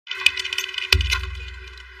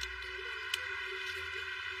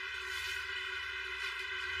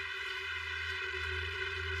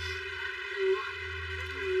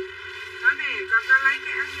Đó nè, con có lấy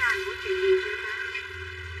cái áo dài của chị gì chưa ta?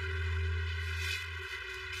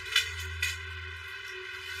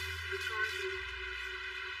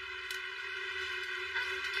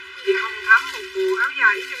 Chị Hồng Thắm một bộ áo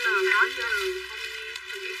dài XL đó giờ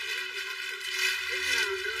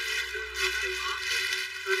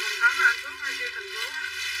rồi Hồng Thắm anh Phước hay chưa thành phố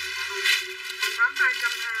Hồng Thắm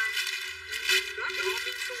 220 đó chỗ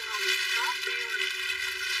Biên Xu Hồng chốt bill này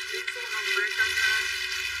Biên Xu Hồng 320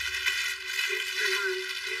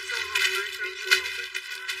 Biên Xu Hồng 320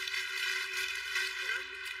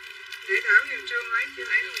 để Thảo Huyền Trương lấy chưa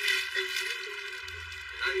lấy luôn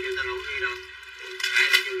Thảo Huyền Trương ta đâu có gì đâu ai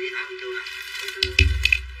là chưa gì Thảo Huyền Trương à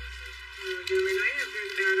giờ mày lấy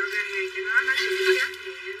đào đâu ra hàng cho nó chịu chết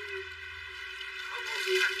không có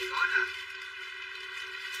gì anh thì có nè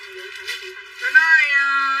tôi nói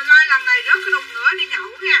lai lần này rớt cái đục nữa đi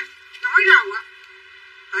nhậu nha nói đầu á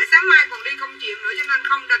tại sáng mai còn đi công chuyện nữa cho nên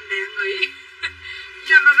không đành đạn nghỉ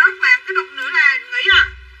giờ mà rớt mạng cái đục nữa là nghỉ à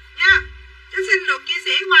nha chứ xin được chia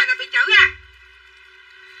sẻ ngoài là bị chữ à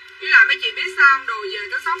với lại mấy chị biết sao không đồ về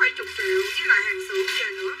có 6-7 triệu với lại hàng xưởng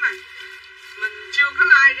về nữa mà mình chưa có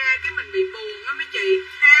like ra cái mình bị buồn á mấy chị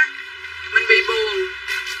ha mình bị buồn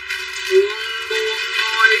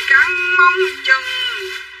ngồi cắn mông chân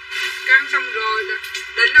cắn xong rồi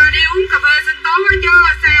định đi uống cà phê sinh tố á chứ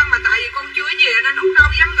sao mà tại vì con chưa về nên uống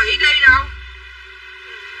đâu dám nghỉ đi đâu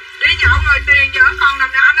đi nhậu rồi tiền vợ còn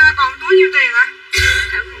nằm nào anh ơi còn túi nhiêu tiền hả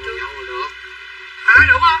nhậu được hả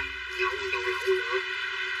đủ không nhậu lẩu được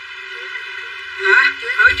hả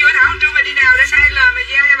chưa Thảo chưa mày đi nào để sai lời mày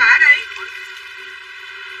giao cho bả đi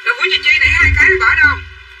rồi của chị Chi nãy 2 cái bỏ đâu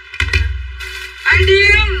anh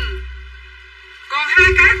điên còn 2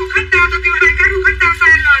 cái của khách đâu tao kêu 2 cái của khách tao sai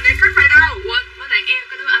lời để cắt phải đâu quên mới nãy em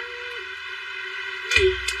cái đứa anh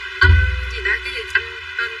gì đó cái gì anh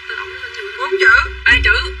tên ổng tên gì 4 chữ 3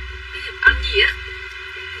 chữ cái gì anh gì á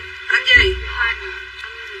anh gì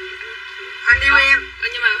anh yêu em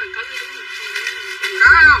nhưng mà có cái đúng có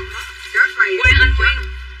không chết mày quen anh Nguyên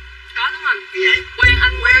có đúng không cái gì quen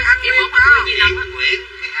anh Nguyên em bỏ mặt người gì nằm á Nguyễn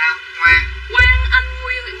hay Ngoan quen anh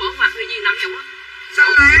Nguyên em bỏ mặt người gì nằm giống á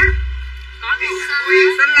xanh lá có không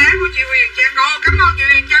xanh lá của chị Huyền Trang cô cảm ơn chị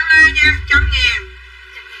Huyền Trang Lê nha 100.000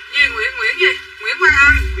 gì Nguyễn gì Nguyễn Quang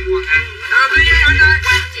Anh ghi anh ơi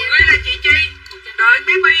ghi là chị Chi đợi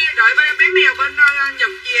bé mèo bên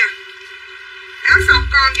Nhật kìa áo sọc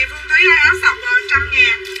còn chị Phương Thúy áo sọc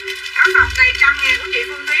 100.000 áo sọc này 100.000 của chị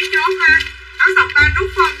Phương Thúy chốt ha áo sọc 3 nút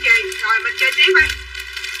phải không chị rồi mình chơi tiếp đi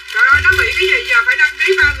trời ơi nó bị cái gì giờ phải đăng ký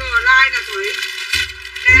 3G like nè Thủy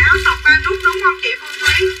nè áo sọc 3 nút đúng không chị Phương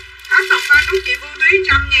Thúy áo sọc 3 nút chị Phương Thúy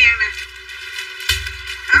 100.000 nè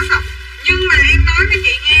áo sọc nhưng mà em nói với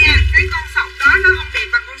chị nghe cái con sọc đó nó không đẹp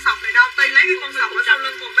bằng con sọc này đâu Tuy lấy cái con sọc ở sau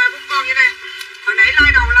lưng còn 3-4 con như này hồi nãy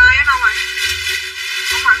like đầu like ở đâu rồi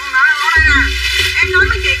không phải con đó đâu đây nè em nói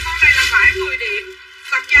với chị con này là phải 10 điểm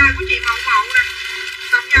sọc dài của chị mậu nè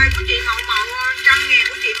sọc dài của chị mậu 100.000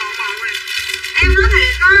 của chị mậu nè em nói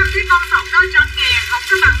thiệt đó cái con sọc đó 100.000 không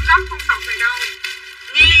có bằng gốc con sọc này đâu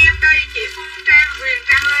nghe em đây chị Phương Trang Huyền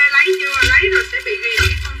Trang Lê lấy chưa lấy rồi sẽ bị ghiền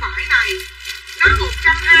cái con vải này nó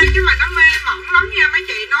 120 chứ mà nó mê mỏng lắm nha mấy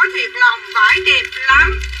chị nói thiệt lòng vải đẹp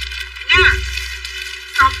lắm nha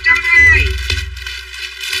sọc 120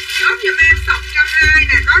 chốt giùm em sọc 120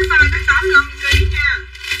 nè có size tới 85kg nha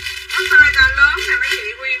có size ta lớn nè mấy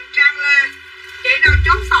chị Huyền Trang Lê chị nào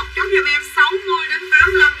chốt sọc chốt giùm em 60 đến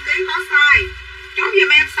 85kg có size chốt giùm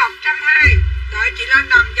em sọc 120 đợi chị lên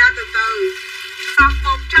đầm cho từ từ sọc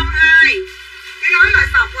 120 cái đó là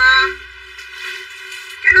sọc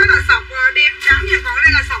đen trắng nha còn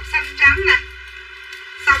đây là sọc xanh trắng nè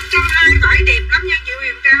sọc 120 vải đẹp lắm nha chị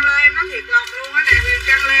Huyền Trang Lê em nói thiệt lòng luôn á nè Huyền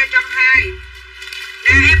Trang Lê 120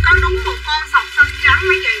 nè em có đúng một con sọc xanh trắng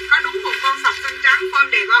mấy chị có đúng một con sọc xanh trắng form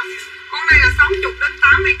đẹp không con này là 60 đến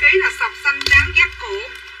 80kg là sọc xanh trắng dắt cổ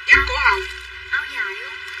hồng áo dài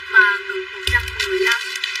á mà ngực 115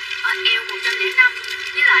 eo 105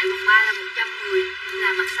 với lại vòng 3 là 110 là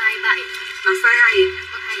mặt size 7 mặt size 2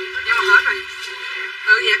 nhưng mà hết rồi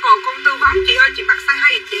vậy còn con tư vấn chị ơi chị mặc size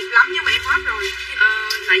 2 đẹp lắm nhưng mà em hết rồi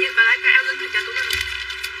nãy giờ ta lấy cái áo lính thì cho tôi lên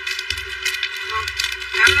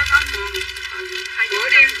áo nó có còn đổi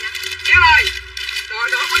đi Chứ ơi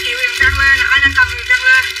đổi của chị Huyền Trang Lê là ai đang cầm Huyền Trang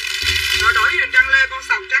Lê đổi Huyền Trang Lê con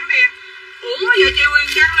sọc trắng đen uổng vậy chị Huyền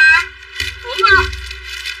Trang Lê uổng không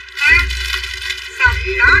ha sọc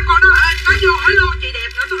đó con đó nó vô hỏi luôn chị đẹp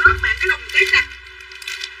nữa tôi rất bạn cái đồng tiếp nè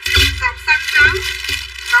sọc xanh trắng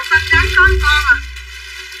có con à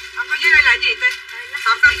là gì thế?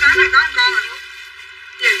 Hộp cơm sáng này có một con à?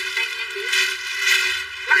 Gì?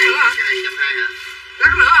 Lắc nữa hả? Cái này 120 hả?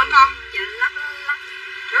 Lắc nữa hả con? Dạ lắc.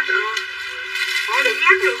 Trời ơi. Thôi đừng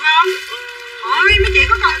lắc được không? Thôi mấy chị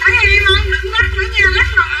có còn thấy em không? Đừng lắc nữa nha, lắc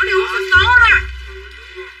lần nữa đi uống sinh tố đó.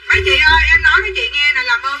 Mấy chị ơi, em nói mấy chị nghe nè,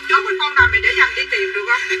 làm ơn chốt cái con đầm này để dành đi tiền được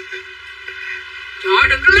không? Trời ơi,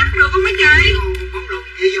 đừng có lắc được không mấy chị? Bóng lùn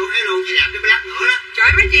kia vô thấy luôn chị đẹp cái lắc nữa đó. Trời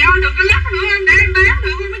mấy chị ơi, đừng có lắc nữa, để em bán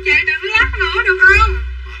được không mấy chị? Đừng có lắc nữa được không?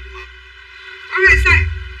 Con này sao?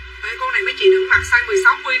 Ê, con này mấy chị đừng mặc size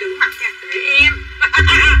 16 quy đừng mặc nha, để em.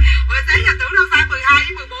 Hồi sáng giờ tưởng đâu size 12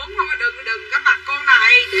 với 14 không, đừng có mặc con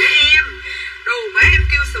này, để em. Đồ mà em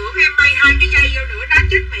kêu xưởng em bay 2 cái dây vô nữa, đá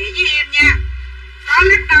chết mẹ với em nha. Có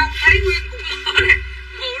lắc đâu thấy nguyên cục mỡ nè,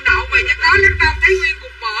 mụ đậu mày chứ có lắc đâu thấy nguyên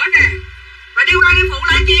cục mỡ nè. Mà đi qua đi phụ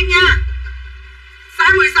lại cho em nha.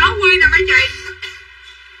 Size 16 quy nè mấy chị.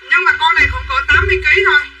 Nhưng mà con này cũng có 80kg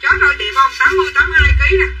thôi. Chết rồi đẹp không? 82kg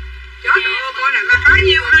nè. Chết ơi con này mà khá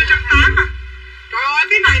nhiêu 280 à. Trời ơi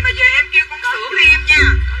cái này mà về em kêu con xưởng em nha.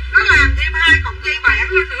 Nó làm thêm 2 cọng dây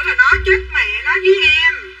bản lên nữa là nó chết mẹ nó với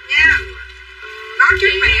em nha. Nó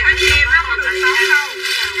chết mẹ nó với em nó không được sống đâu.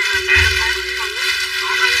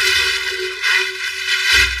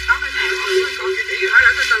 Nó phải chịu con cái chị hỏi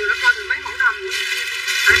là từ từ nó coi từ mấy mẫu đầm nữa.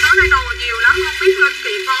 Tại tối nay đồ nhiều lắm không biết lên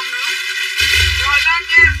kỳ con nữa. Rồi lên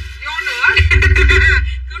nha, vô nữa.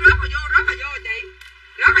 Cứ rớt vào vô chị.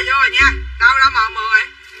 Rớt vào vô rồi nha. Đâu mờ rồi.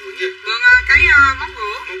 Mượn cái móc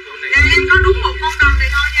gỗ. Nè em có đúng một con đầm này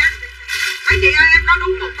thôi nha. Mấy chị ơi em có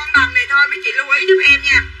đúng một con đầm này thôi. Mấy chị lưu ý giúp em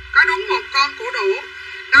nha. Có đúng một con cổ đũa.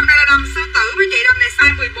 Đầm này là đầm sư tử mấy chị. Đầm này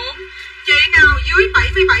size 14. Chị nào dưới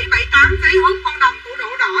 77-78kg hút con đầm cổ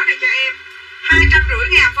đũa đỏ này cho em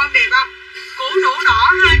 250.000 form đẹp không? Cổ đũa đỏ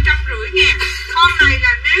 250.000. Con này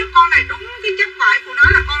là nếu con này đúng cái chất vải của nó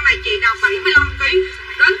là con này chị nào 75kg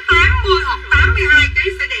đến 80 hoặc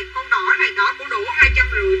 82kg sẽ đẹp. Con đỏ này đỏ cổ đũa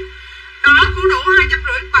 250. Đỏ cổ đũa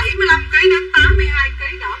 250 75kg đến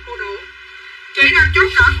 82kg đỏ cổ đũa. Chị nào chốt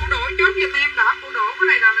đỏ cổ đũa chốt giùm em đỏ cổ đũa. Cái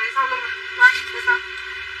này đầm này sau luôn. Quay tại sao?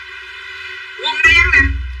 Quần đen nè.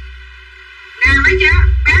 Nè mấy chị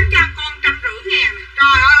bán cho con 150.000 nè.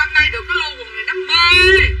 Trời ơi hôm nay được cái lô quần này nó mê.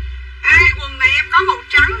 Ai quần này em có màu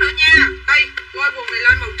trắng nữa nha. Đây lôi quần này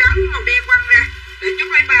lên màu trắng màu đen quăng ra để chút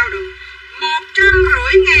lấy bao được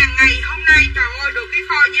 150.000 ngày hôm nay. Trời ơi được cái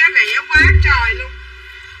kho giá rẻ quá trời luôn.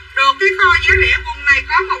 Được cái kho giá rẻ quần này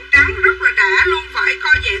có màu trắng rất là đã luôn. Vải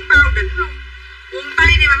co giãn bao đỉnh luôn. Quần tây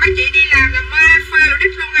này mà mấy chị đi làm là mê phê rồi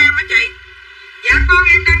đít luôn em mấy chị. Dạ con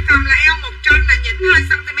em đang cầm là eo 100 là nhỉnh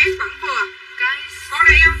 2cm vẫn vừa. Con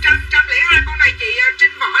này eo 102. Con này chị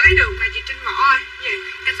Trinh Võ lấy được này chị Trinh Võ ơi. Gì?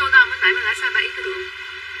 Cái số đo mới nãy mình lấy size 7 cái được.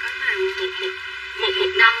 Cái này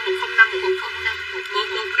 115, 105, 105,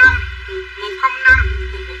 115, 105,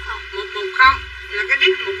 110 là cái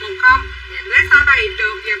đít 110. Lấy sao đây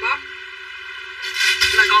được về bóp.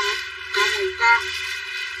 Là con không? Còn một con.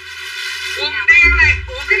 Quần đen này,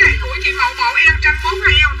 ủa cái này của chị Mậu Mậu eo 101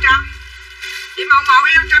 hay eo 100? Chị Mậu Mậu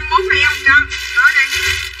eo 101 hay eo 100? Nói đây.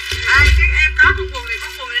 Cái em có con quần này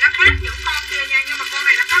nó khác những con kia nha. Nhưng mà con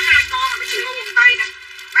này nó có 2 con mà mấy chị coi quần tây nè.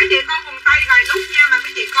 Mấy chị coi quần tây gài đúc nha. Mà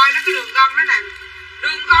mấy chị coi nó cái đường gân nó làm.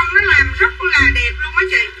 Đường gân nó làm rất là đẹp luôn mấy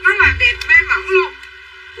chị. Nó làm đẹp mê mẩn luôn.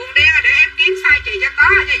 Quần đen là để em kiếm size chị cho có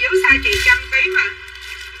nha. Dưới size chị 100kg mà.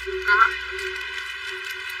 Có.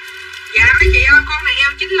 Dạ mấy chị ơi con này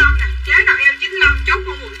eo 95 nè. Chế nào eo 95 chốt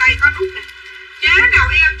con quần tây có nút nè. Chế nào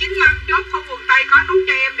eo 95 chốt con quần tây có nút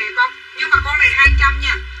cho em đẹp không? Nhưng mà con này 200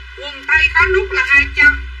 nha. Quần tây có nút là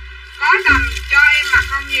 200. Có đầm cho em mặc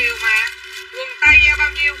không nhiều mà. Quần tây eo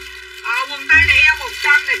bao nhiêu? Quần tây này eo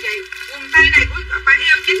 100 nè chị. Quần tây này của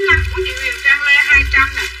eo 95 của chị Huyền Trang Lê 200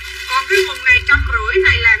 nè. Còn cái quần này 150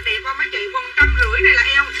 này là đẹp không mấy chị? Quần 150 này là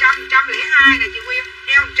eo 100, 102 nè chị Quyên.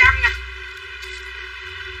 Eo 100 nè.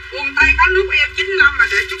 Quần tây có nút eo 95 mà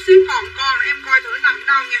để chút xíu còn con em coi thử nằm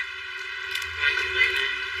đâu nha. Đây nè.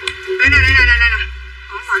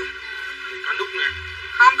 Không phải. Có nút nè.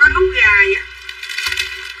 Không có nút dài á.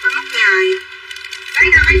 Có nút dài. Đây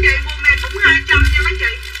nè mấy chị, quần này cũng 200 nha mấy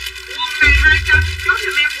chị. Quần này 200, chốt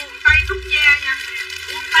giùm em quần tây nút da nha.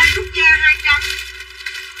 Quần tây nút da 200.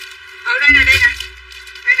 Đây nè.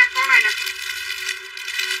 Đây nè, con này nè.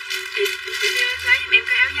 Chị lấy giùm em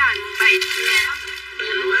cái áo dài quần tây da hết.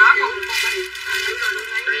 Đó còn một con đây.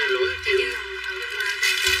 Đây là lũi.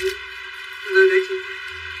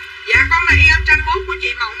 Dạ con này eo 101 của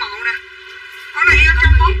chị Mậu Mậu nè. Con này eo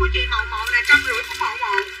 101 của chị Mậu Mậu nè. 150 của Mậu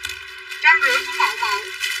Mậu. 150 của Mậu Mậu.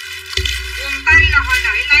 Quần tây là hồi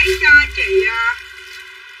nãy lấy cho chị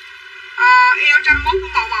eo 101 của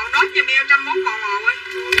Mậu Mậu. Nốt giùm eo 101 Mậu Mậu ấy.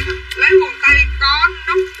 Lấy quần tây có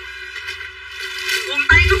nút.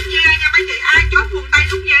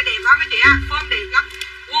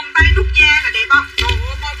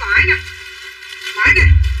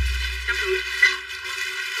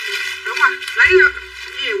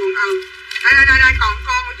 Đây, còn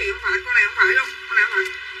con của chị không phải, con này không phải luôn, con này không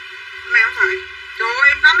phải. Trời ơi,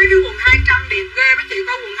 em có mấy cái quần 200 đẹp ghê, mấy chị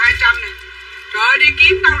coi quần 200 nè. Trời ơi, đi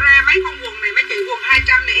kiếm đâu ra mấy con quần này, mấy chị quần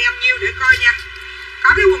 200 này em nhiêu để coi nha. Có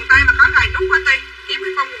cái quần tây mà có gài nút qua tay, kiếm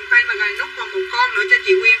cái con quần tây mà gài nút còn một con nữa cho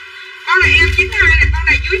chị Nguyên. Con này em 92 là con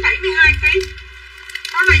này dưới 72 kg.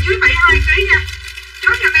 Con này dưới 72 kg nha.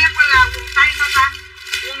 Chốt cho em qua là quần tây sao ta?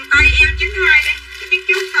 Quần tây em 92 đi, chị biết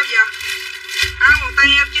chốt sao giờ? Quần tây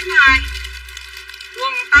em 92.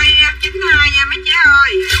 Quần tây em 92 nha mấy chế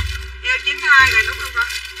ơi. Em 92 gài nút không con?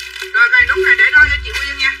 Rồi gài nút này để đo cho chị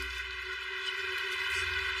Nguyên nha.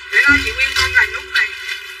 Để đo chị Nguyên con gài nút này.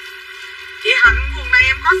 Chị Hạnh quần này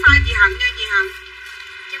em có size chị Hạnh nha chị Hạnh.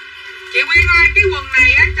 Chị Nguyên ơi, cái quần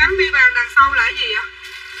này á, chấm bi vàng đằng sau là cái gì ạ?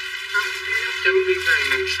 Chấm bi vàng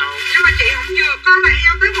đằng sau. Nhưng mà chị không vừa, con này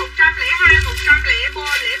eo tới 102,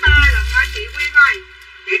 103 lần á chị Nguyên ơi.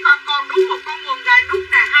 Chứ còn đúng một con quần gài nút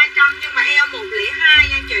nè 200 nhưng mà eo 102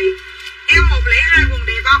 nha chị. Eo 102 quần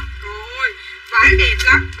đẹp không? Rồi, vải đẹp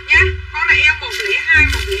lắm nhá. Con này eo 102,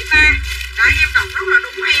 103. Đấy em đọc rất là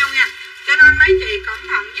đúng eo nha. Cho nên mấy chị cẩn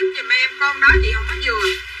thận giúp giùm em, con đó chị không có vừa.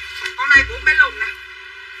 Con này cũng bé lùn nè.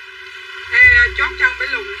 Đây chốt chân bé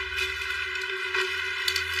lùn nè.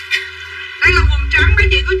 Đây là quần trắng mấy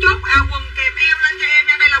chị cứ chốt quần kèm eo lên cho em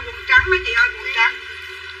nha. Đây là quần trắng mấy chị ơi, quần trắng.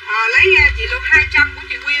 Lấy chị luôn 200 của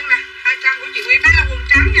chị Nguyên nè, 200 của chị Nguyên. Đây là quần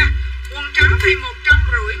trắng nha. Quần trắng thì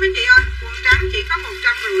 150 mấy chị ơi. Quần trắng chỉ có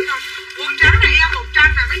 150 thôi. Quần trắng này eo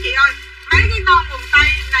 100 nè mấy chị ơi. Mấy cái con quần tây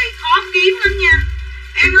này khó kiếm lắm nha.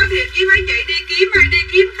 Em nói thiệt với mấy chị, đi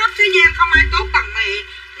kiếm khắp thế gian không ai tốt bằng mẹ.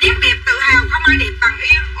 Nét đẹp tự hào không ai đẹp bằng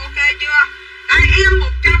em, ok chưa? Đây em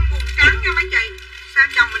 100 quần trắng nha mấy chị. Sao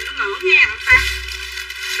chồng mình nó ngỡ ngàng không ta?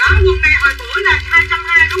 Đó quần này hồi bữa là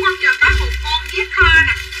 220 đúng không? Giờ có một con viết kho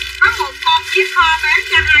nè. Có một con viết kho bán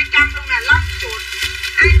cho 200 luôn nè, lông chuột.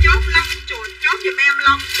 Ai chốt lông chuột, chốt giùm em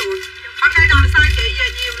lông chuột. Hôm nay đòi size chị về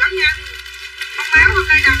nhiều lắm nha. Thông báo hôm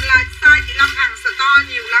nay đầm là size chị Lâm Hằng store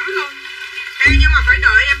nhiều lắm luôn. Ê, nhưng mà phải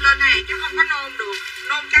đợi em lên hàng chứ không có nôn được.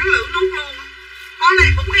 Nôn trắng lưỡi nuốt luôn. Con này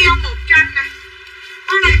cũng eo 100 nè.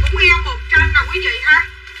 Con này cũng eo 100 nè quý vị ha.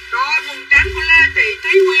 Rồi quần trắng của Lê Thị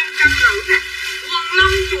Thúy Nguyên 150 nè. Quần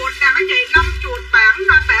lông chuột nè mấy chị. Lông chuột bản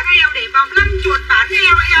eo đẹp không? Lông chuột bản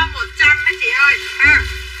eo 100 mấy chị ơi ha.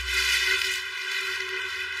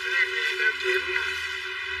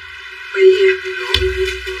 Bây giờ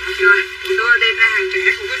rồi tôi đem ra hàng trẻ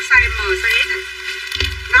của cái size M, size S này.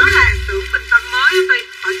 Nó là xưởng Bình Tân mới á Phi,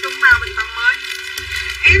 ở Trung Bao Bình Tân mới.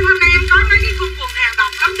 Em hôm nay em có mấy cái quần hàng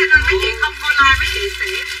độc lắm cho nên mấy chị không coi like mấy chị sẽ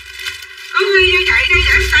cứ ghi như vậy đi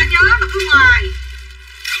để người ta nhớ mà cứ hoài.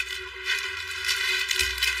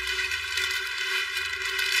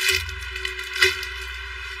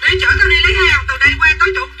 Đi chở tao đi lấy hàng, từ đây qua tới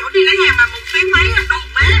chỗ đi lấy hàng mà 1 tiếng mấy đâu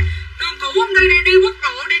má. Đường cũ không đi quốc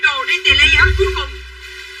lộ, đi đồ, đi tè le á cuối cùng.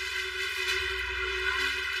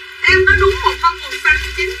 Em có đúng một con quần xanh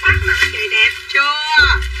chính xác là mấy chị đẹp chưa?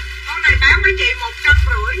 Con này bán mấy chị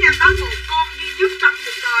 150 nha, có một con duy nhất trong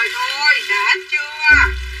cuộc đời thôi, đã chưa?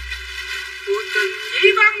 Cuộc tình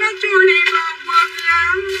dĩ vắng nó trôi đi mà quên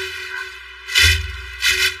lãng.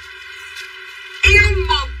 Eo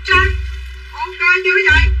 100. Ok chưa mấy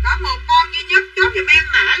chị? Có một con duy nhất, chốt giùm em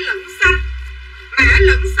mã lửng xanh. Mã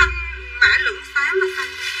lửng xanh, mã lửng xám là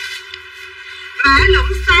xanh. Mã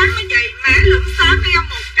lửng xám mấy chị, mã lửng xám eo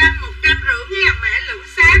 100, 150 ngàn mã lửng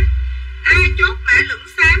xám. Ai chốt mã lửng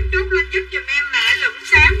xám, chốt lên giúp giùm em mã lửng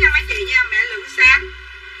xám nha mấy chị nha, mã lửng xám.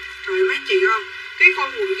 Trời mấy chị không, cái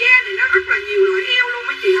con quần da này nó rất là nhiều loại eo luôn,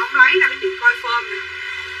 mấy chị không lấy ra mấy chị coi form nè.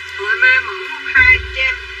 Rồi mê mỏng không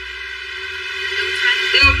 200.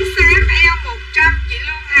 Lửng xám eo 100, chị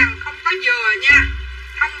Lương Hằng không có dừa nha.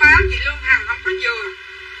 Thông báo chị Lương Hằng không có dừa.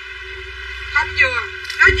 Không dừa.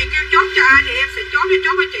 Đó chị kêu chốt cho ai thì em sẽ chốt, cho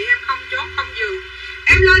chốt với chị em không chốt không dừa.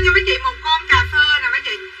 Em lên cho mấy chị một con cà phê nè mấy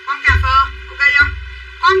chị. Con cà phê, ok chưa?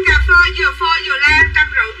 Con cà phê vừa la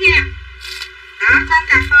 150 nha. Đó, con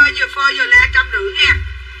cà phê vừa la 150 nha.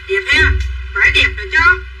 Đẹp ha, phải đẹp rồi chứ.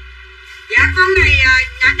 Dạ con này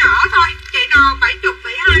nhỏ thôi. Chị nào 70,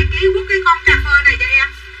 72 kg quốc cái con cà phê này cho em.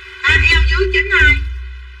 Eo dưới 92.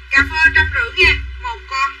 Cà phê 150 nha. Một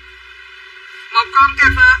con cà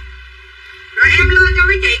phê. Rồi em lên cho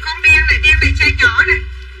mấy chị con đen này size nhỏ nè.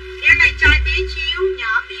 Đen này size bé chiếu,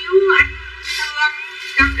 nhỏ biếu anh thương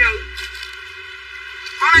 150.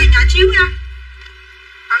 Con này nhỏ chiếu nha.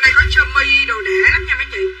 Con này có chơ mi đồ đẻ lắm nha mấy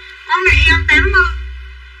chị. Con này eo 80.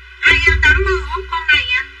 Ai eo 80 hút con này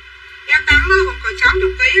nha. Eo 80 còn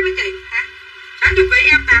 60 kg mấy chị hả? 60 kg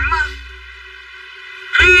eo 80.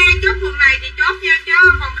 Ai chốt quần này thì chốt nha, chứ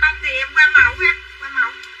còn không thì em qua mẫu nha. Qua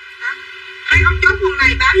mẫu. Đó. Ai không chốt quần này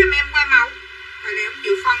báo giùm em qua mẫu.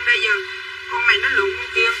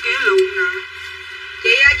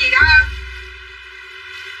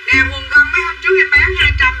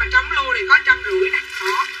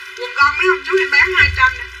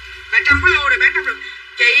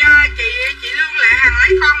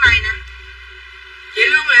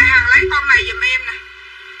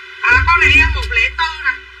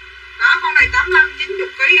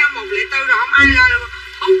 ai là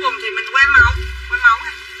hút quần thì mình quay mẫu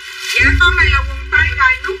nè. Dạ con này là quần tay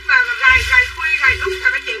gài nút và gài khuy gài nút là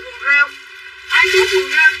các chị quần rêu. Ai chốt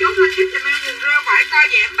quần rêu chốt lên giúp cho em quần rêu vải co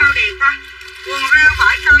giãn bao đẹp ha. Quần rêu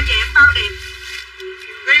vải co giãn bao đẹp.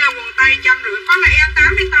 Đây là quần tay 150, con này eo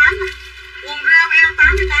 88 nè. Quần rêu eo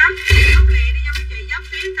 88. Dốc lẹ đi nha mấy chị, dốc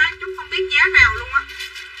tí cái chút không biết giá nào luôn á.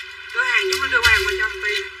 Đưa hàng chúng nó đưa hàng qua cho một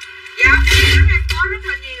tí. Dạ quần trắng em có rất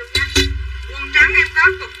là nhiều nha. Quần trắng em có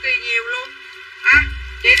cực kỳ nhiều luôn.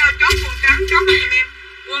 Chị nào chốt quần trắng chốt giùm em.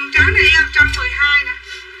 Quần trắng này eo 112 nè.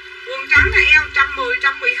 Quần trắng này eo 110,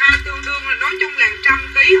 112 tương đương là nói chung là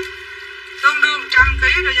 100 kg. Tương đương 100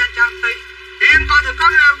 kg rồi cho 100 kg. Để em coi thử có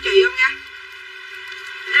rêu chị không nha.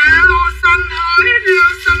 Rêu xanh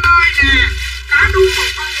ơi nè. Có đúng một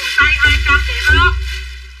con quần tay 200 đẹp không?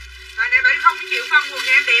 Rồi này bạn không chịu phân quần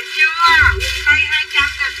em đẹp chưa? Quần tay 200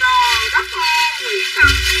 nè, trời đất ơi, quỷ thần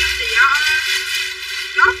thiên địa ơi.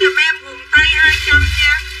 Chốt giùm em quần tay 200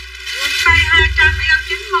 nha. Quần tay 200 eo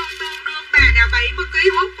 90 tương đương bà nào 70 kg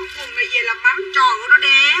hút con quần này về làm mắm tròn của nó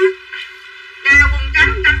đẹp. Đây là quần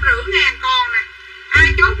trắng 150.000 con nè. Ai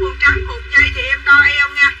chốt quần trắng cột dây thì em đo eo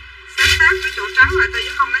nha. Sát cái chỗ trắng lại tôi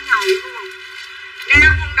chứ không nó nhầu đúng không? Đây là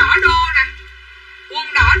quần đỏ đô nè.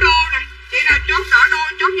 Quần đỏ đô nè. Chị nào chốt đỏ đô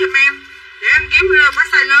chốt giùm em. Để em kiếm rêu có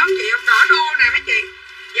size lớn chị không? Đỏ đô nè mấy chị.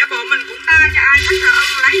 Giả bộ mình cũng đa cho ai thích là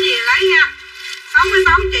ưng lấy gì lấy nha.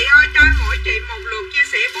 66 chị ơi, cho mỗi chị một lượt chia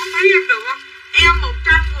sẻ 4 thấy em được không? Eo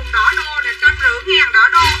 100 quần đỏ đô nè, 150.000 đỏ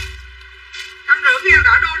đô. 150.000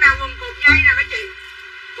 đỏ đô nè, quần cột dây nè mấy chị.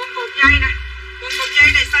 Quần cột dây nè. Quần cột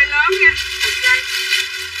dây này size lớn nha, cột dây.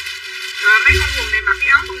 Rồi mấy con quần này mặc cái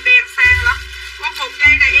áo quần đen sang lắm. Con cột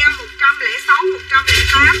dây này eo 106,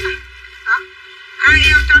 108 nè. Đó. Ai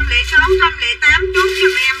eo 106, 108 chút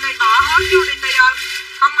giùm em đây, bỏ hết vô đi Tây ơi.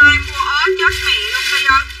 Không ai mua ớ chết mẹ luôn Tây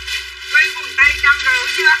ơi. Với quần tay 150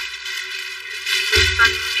 chưa? Cuộc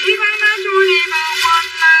tình đi vắng đã trôi đi vào quên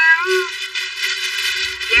lãng.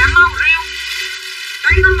 Dạ màu rêu.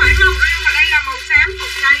 Đây không phải màu rêu mà đây là màu xám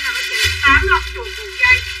cục dây nè mấy chị. Xám lông chuột cục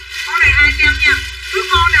dây. Con này 200 nha. Cứ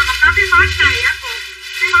con nào mà có cái bát này á cô.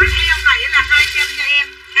 Cái bát eo này là 200 cho em.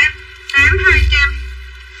 Xám 200.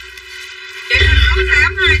 Chị mình có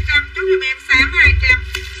xám 200. Chút giùm em xám 200.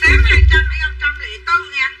 Xám 200 eo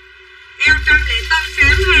 104 nha. Eo 104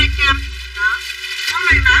 xám 200. Đó. Con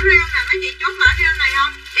này mã rêu nè, mấy chị chốt mã rêu này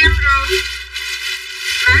không? 150.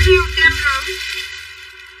 Mã rêu 150.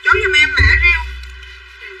 Chốt giùm em mã rêu.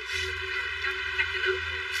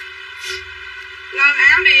 Lên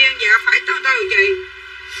áo đi em, dạ phải từ từ chị.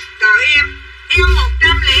 Đợi em. Eo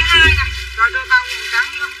 102 nè. Rồi đưa bao quần trắng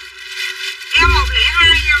vô. Eo 102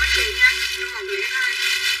 nha mấy chị nha. Eo 102.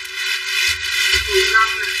 Quần ngân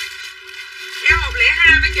nè. Eo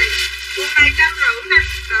 102 mấy chị. Quần này 150 nè.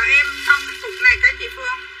 Đợi em xong cái cục này cái chị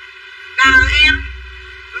Phương. Đợi em.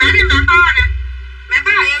 Mã này mã to nè. Mã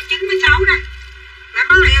to là eo 96 nè. Mã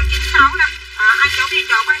to là eo 96 nè. Ai chốt gì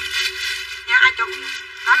chốt ấy. Nha ai chốt.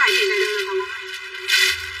 Đó là gì này đưa con.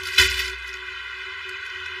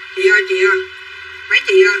 Chị ơi. Mấy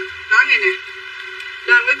chị ơi. Nói nghe nè.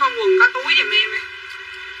 Lên với con quần có túi giùm em ấy.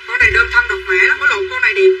 Con này đơn thân độc mã lắm. Có lộn con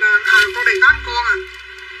này đẹp. Con này có một con à.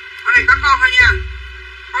 Con này có con thôi nha.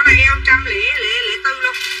 Con này eo 104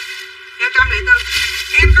 luôn. Eo 104.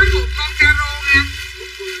 Em có một con caro nha.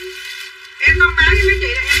 Em không bán với mấy chị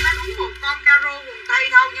là em có đúng một con caro quần tay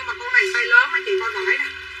thôi. Nhưng mà con này size lớn mấy chị coi vải nè.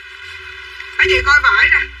 Mấy chị coi vải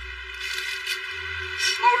nè.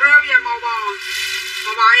 Màu rêu và màu bò.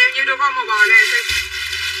 Màu bò em như đưa con màu bò này.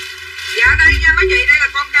 Dạ đây nha mấy chị, đây là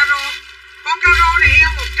con caro. Con caro này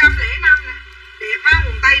eo 105 nè. Đẹp ha,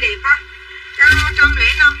 quần tay đẹp ha. Caro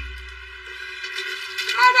 105.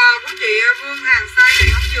 Màu bò của chị Vương Hàng size này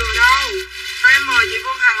không vừa đâu. Em mời chị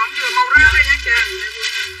Vương Hàng không vừa. Màu rêu đây nha chị.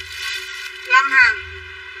 Lâm Hàng.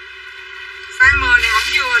 Size M này không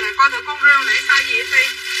vừa nè. Coi thử con rêu này size gì đi.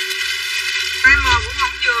 Size M cũng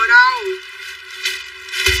không vừa đâu.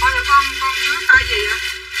 Coi thử con dưới size gì ạ?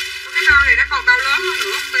 Cái bao này nó còn bao lớn hơn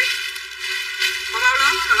nữa không đi? Còn bao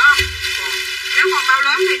lớn hơn nữa không? Nếu còn bao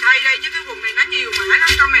lớn thì thay đây chứ cái vùng này nó nhiều mã lắm.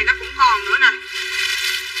 Trong này nó cũng còn nữa nè.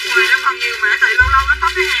 Ngoài nó còn nhiều mã tại lâu lâu nó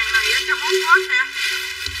có cái hàng này cho mốt hết nè.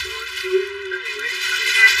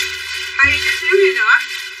 Thay chút xíu gì nữa.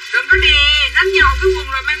 Đừng có đè, đánh dầu cái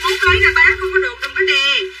quần rồi mai mốt lấy ra bán không có được, đừng có đè.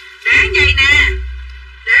 Để vậy nè.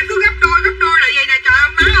 Để cứ gấp đôi là vậy nè. Trời ơi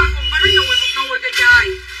má ơi, quần nó nhùi một nùi kìa trời.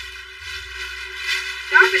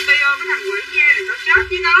 Chết thì Tây ơi, cái thằng quỷ dê này tao chết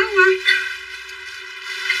với nó quá.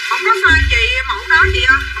 Không có size chị mẫu đó chị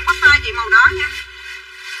ơi. Không có size chị màu đó nha.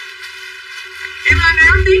 Em lên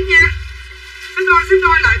áo tiếp nha. Xích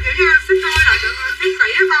đôi lại kiểu như xích đôi lại được xích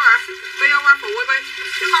kỹ á con ạ. Bây giờ qua phụ ơi bây.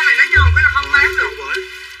 Cái con này nó nhầu cái là không ba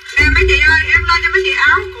lên cho mấy chị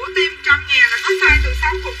áo cổ tim 100.000 là có size từ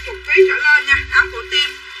 6 cục 1 kg trở lên nha. Áo cổ tim.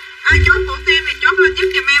 Ai chốt cổ tim thì chốt lên giúp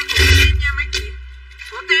giùm em cổ tim nha mấy chị.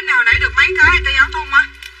 Cổ tim nào nãy được mấy cái tay áo thun á.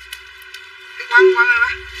 Quăng rồi.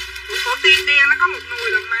 Cổ tim đen nó có một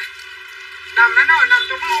nùi lần mà. Đầm nó nồi nằm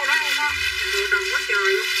trong lô đó luôn không? Đầm quá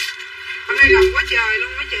trời luôn. Con này đầm quá trời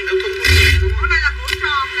luôn mấy chị. Con này là cổ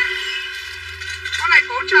tròn nè. Con này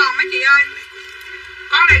cổ tròn mấy chị ơi.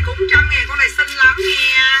 Con này cũng 100.000, con này xinh lắm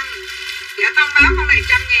nha. Dạ thông báo con này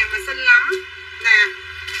 100.000 mà xinh lắm. Nè,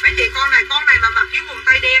 mấy chị con này mà mặc với quần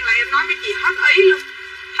tây đen là em nói mấy chị hết ý luôn.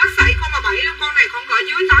 Hết sảy con mà 7 luôn, con này còn cỡ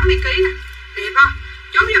dưới 80kg nè. Đẹp không?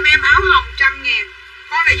 Chốt giùm em áo hồng 100.000.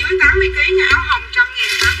 Con này dưới 80kg nha, áo hồng 100.000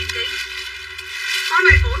 80kg. Con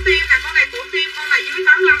này cổ tim nè, con này cổ tim, con này dưới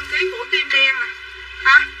 85kg cổ tim đen nè.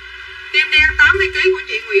 Hả? Tim đen 80kg của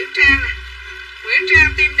chị Nguyễn Trang nè. Nguyễn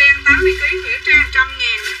Trang tim đen 80kg, Nguyễn Trang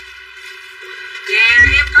 100.000 nè. Nè,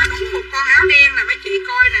 em có đúng một con áo đen nè mấy chị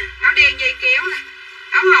coi nè, áo đen dây kéo nè.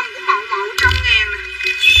 Áo hồng của Mậu 100.000 nè.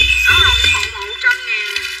 Áo hồng của Mậu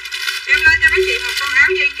 100.000 nè. Em lên cho mấy chị một con áo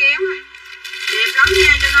dây kéo nè. Đẹp lắm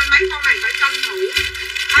nha, cho nên mấy con này phải tranh thủ.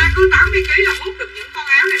 Cứ 80kg là hút được những con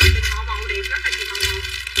áo này là chị Mậu đẹp lắm là chị Mậu.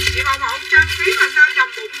 Chị Mậu 100kg mà sao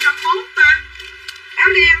chồng bụng 101 ta. Áo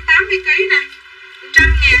đen 80kg nè.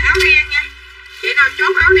 100.000 áo đen nha. Chị nào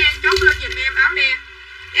chốt áo đen chốt lên giùm em áo đen.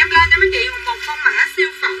 Em lên cho mấy chị một con mã siêu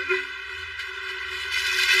phẩm nè.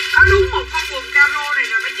 Có đúng một con quần caro này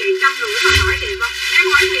nè mấy chị 150 mà hỏi đẹp không? Em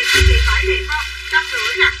hỏi thiệt mấy chị phải đẹp không?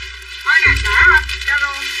 150 nè. Coi nè đã không?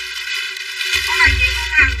 Caro. Con này chị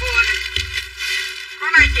Vương Hàng vừa nè.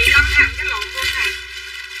 Con này chị Lâm Hàng cái lộn Vương Hàng.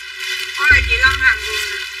 Con này chị Lâm Hàng vừa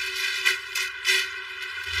nè.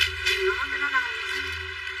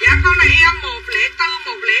 Dạ con này em 104,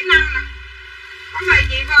 105 nè. Con này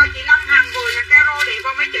chị Lâm Hàng vừa là caro đẹp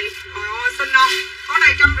không mấy chị? Xinh không? Con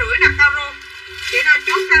này 150 là caro. Chị nào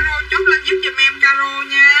chốt caro chốt lên giúp giùm em caro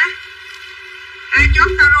nha. Ai chốt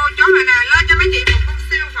caro chốt này nè, lên cho mấy chị một con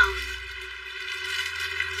siêu phẩm.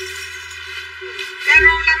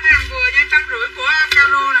 Caro Lâm Hàng vừa nha, 150 của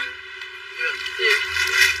caro nè.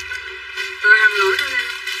 Rồi hàng lỗi đây nè.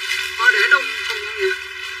 Thôi để đùng không ngon vậy.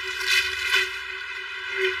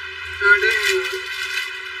 Rồi đưa hàng lỗi.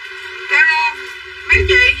 Caro, mấy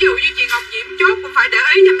chị ví dụ như chị Ngọc Diễm chốt cũng phải để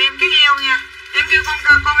ý giùm em cái eo nha. Em kêu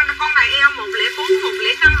con này eo 104,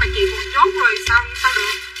 105 mà chị còn chốt rồi sao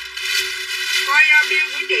được. Coi bill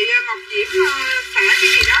của chị Ngọc Diễm xả cái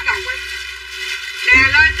gì đó đọc ấy. Nè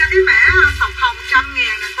lên cho cái mã sọc hồng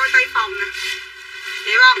 100.000 nè, coi tay phòng nè.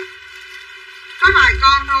 Đẹp không? Có vài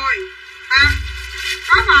con thôi ha.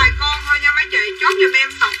 Có vài con thôi nha mấy chị, chốt giùm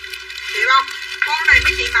em sọc. Đẹp không? Con này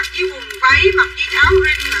mấy chị mặc với quần váy, mặc với áo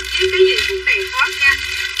rin, mặc với cái gì cũng đẹp hết nha.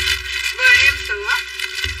 Về em sửa.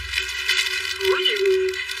 Sửa gì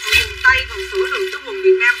quần Tây còn sửa được, cái quần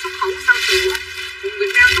Việt Nam xuất khẩu sao sửa. Quần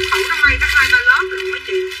Việt Nam xuất khẩu nó may tới 2-3 lớp rồi mấy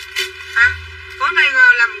chị. Ha? Tối nay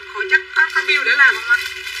làm khỏi chắc có bill để làm không anh?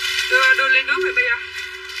 Đưa ly nước về bia.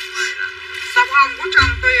 Sọc hồng của Trần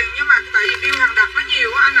Tuyền, nhưng mà tại vì bill hàng đặt nó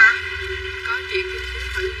nhiều quá anh ạ. Có chị cũng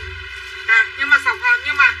phải. Nhưng mà sọc hồng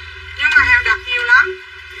nhưng mà hàng đặt nhiều lắm.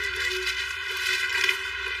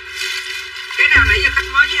 Cái nào nãy giờ khách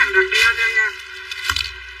mới với hàng đặt đeo ra nha.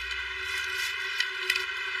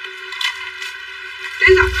 Cái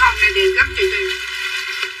sọc hồng này đẹp lắm chị Tuyền.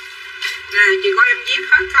 Nè chị có em viết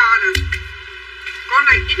hết co nè. Con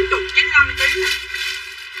này 90, 95 kg nè.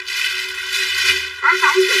 Có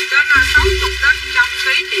 60 đến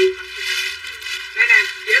 100kg chị. Đây nè,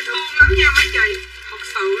 dễ thương lắm nha mấy chị. Thật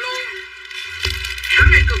sự luôn. Cái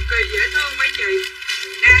này cực kỳ dễ thương mấy chị.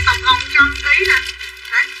 Nè sọc hồng 100kg nè.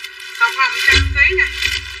 Đấy, sọc hồng 100kg nè.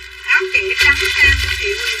 Áo kẻ trắng cam của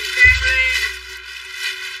chị Huyền Trang Lê nè.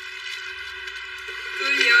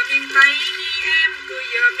 Cười giờ miền Tây đi em, cười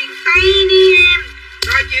giờ miền Tây đi em.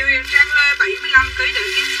 Rồi chị Huyền Trang Lê 75kg để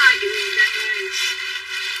kiếm size chị Huyền Trang Lê.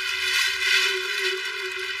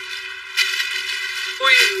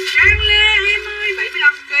 Huyền Trang Lê em ơi,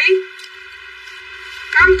 75kg.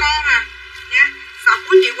 Có một con à nha. Sọc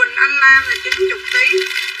của chị Quỳnh Anh Lam là 90kg.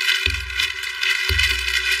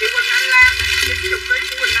 Chị Quỳnh Anh Lam 90kg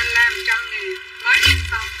của Quỳnh Anh Lam 100.000. Mới em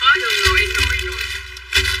xong, mới đường rồi.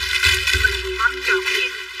 Mình còn bấm chọn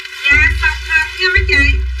em. Dạ sọc hồng nha mấy chị.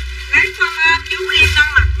 Lấy phong ôm chú em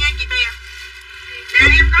đang mặc nha chị Tuyền. Nè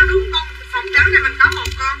em có đúng con sọc trắng này mình có một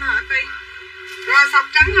con thôi hả Ti. Rồi sọc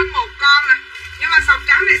trắng lên một con nè. Nhưng mà sọc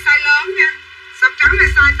trắng này size lớn nha. Sọc trắng này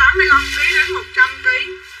size 85kg đến 100kg.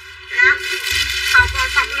 Dạ.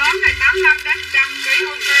 Sọc lớn này 85 đến 100kg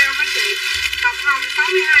ok không mấy chị. Sọc hồng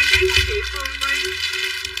 62kg của chị Phương Thúy.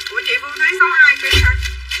 Của chị Phương Thúy 62kg hả.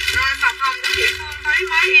 Rồi sọc hồng của chị Phương Thúy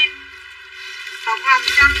mới in. Sọc hồng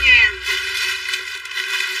 100.000.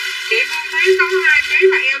 Chị Phương Thúy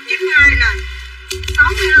 62kg và eo 92 là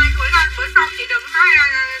 62 tuổi thôi. Bữa sau chị đừng nói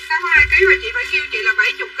 62kg và chị phải kêu chị là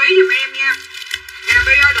 70kg giùm em nha. Nè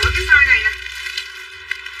bây giờ đổi cái size này nè.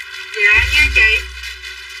 Dạ nha chị.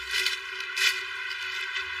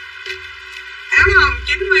 Áo hồng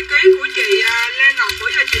 90kg của chị Lê Ngọc. Bữa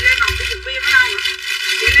giờ chị Lê Ngọc đi được bia ở đâu ạ?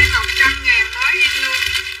 Chị Lê Ngọc 100.000 mới in luôn.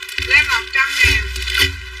 Lê Ngọc 100.000.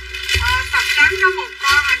 Sọc trắng có một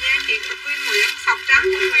con à nha chị Quyên Nguyễn. Sọc trắng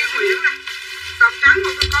của Quyên Nguyễn nè. Sọc trắng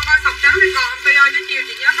một con coi sọc trắng này còn không tôi cho chiều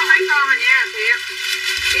chị nhớ có mấy con à nha. Thiệt.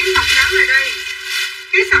 Cái sọc trắng này đây.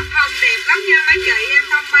 Cái sọc hồng đẹp lắm nha mấy chị. Em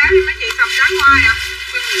thông báo đi mấy chị sọc trắng hoài à.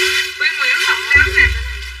 Quyên Nguyễn sọc trắng nè.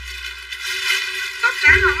 Sọc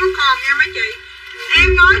trắng không có còn nha mấy chị.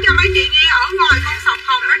 Em nói cho mấy chị nghe ở ngoài con sọc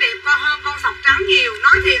hồng nó đẹp hơn con sọc trắng nhiều.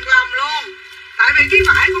 Nói thiệt lòng luôn. Tại vì cái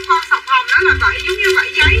vải của con sọc hồng nó là vải giống như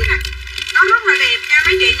vải giấy nè. Nó rất là đẹp nha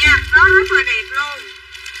mấy chị nha. Nó rất là đẹp luôn.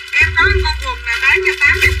 Em có con quần này bán cho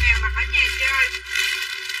 80.000 mặc ở nhà chơi.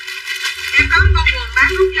 Em có con quần bán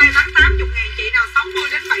rút dây bán 80.000. Chị nào 60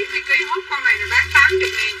 đến 70kg hốt con này là bán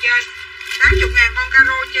 80.000 chơi. 80.000 con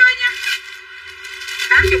caro chơi nha.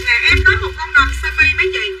 80.000. Em có một con đầm sơ mi mấy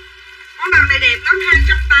chị. Con đầm này đẹp lắm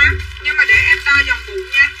 280. Nhưng mà để em đo vòng bụng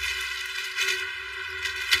nha.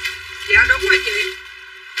 Dạ đúng rồi chị.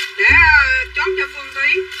 Để chốt cho Phương Thúy.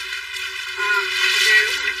 Ok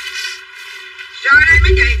đúng rồi. Rồi đây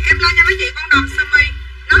mấy chị. Em lên cho mấy chị con đầm sơ mi.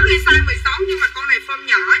 Nó ghi size 16 nhưng mà con này form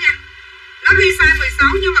nhỏ nha. Nó ghi size 16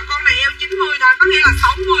 nhưng mà con này eo 90 thôi. Có nghĩa là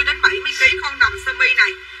 60 đến 70kg con đầm sơ mi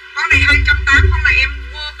này. Con này 280. Con này em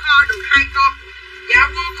vô kho được 2 con. Dạ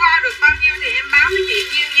vô kho được bao nhiêu thì em báo với chị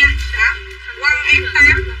nhiêu nha. Đã. Quần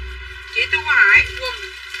F8. Chị Thu Hải quần.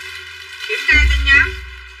 Kiểm tra cho nhá.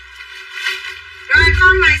 Rồi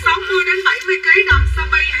con này 60 đến 70kg đầm sơ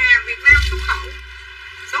mi hàng Việt Nam xuất khẩu.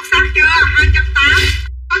 Xuất sắc chưa? 280.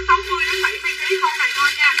 Có 60 đến 70kg con này thôi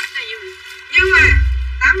nha. Nhưng mà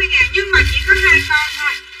 80.000 nhưng mà chỉ có 2 con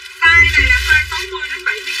thôi. Size này là size 60 đến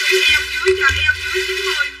 70kg eo dưới cho eo dưới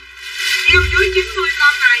 90. Eo dưới 90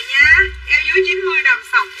 con này nha. Eo dưới 90 đầm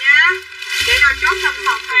sọc nha. Chị nào chốt đầm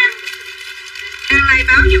sọc hàng. Hàng này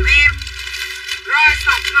báo giùm em. Rồi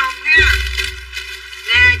sọc hồng nha.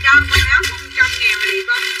 Nè cho con áo 100.000 mà đẹp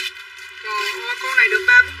không? Trời ơi con này được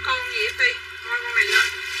 3-4 con gì hết đi. Thôi con này lên.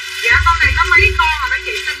 Dạ con này có mấy con mà mấy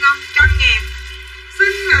chị xin không? 100.000.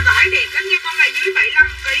 Xin là vải đẹp lắm nha. Con này dưới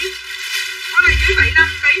 75kg. Con này dưới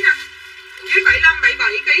 75kg nè. Dưới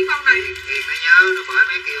 75-77kg con này. Thì phải nhớ nó bởi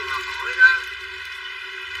mấy kêu mà hỏi đó.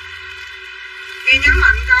 Nghe nhắn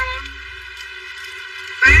mạnh câu không?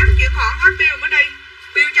 Bán kiểu khoảng hết bill mới đi.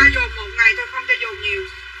 Bill cho dồn 1 ngày thôi không cho dồn nhiều.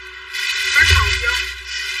 Bắt hộp vô.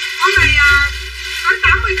 Con này tới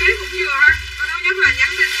 80kg cũng vừa ha. Con thứ nhất là nhắn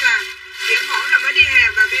tin là chuyển khoản là mới đi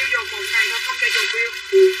hàng và bill dồn 1 ngày thôi không cho dồn bill.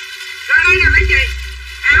 Rồi đây là mấy chị.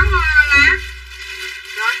 Áo lá.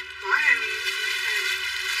 Rồi bỏ hàng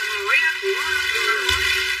hỏi của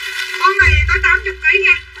con này tới 80kg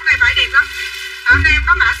nha. Con này vải đẹp lắm. Hôm nay em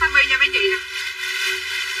có mã sơ mi cho mấy chị nè.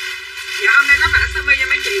 Dạ hôm nay có mã sơ mi cho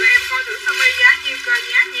mấy chị và em coi thử sơ mi giá nhiêu cơ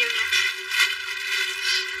giá nhiêu nha.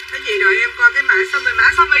 Mấy chị đợi em coi cái mã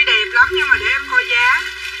sơ mi đẹp lắm nhưng mà để em coi giá.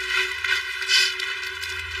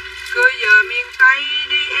 Cười giờ miền Tây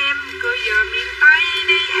đi em, cười giờ miền Tây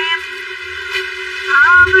đi em.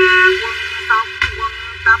 Áo ve quần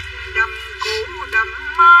tập đầm cũ đầm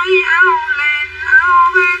mới áo len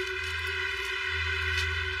áo ve.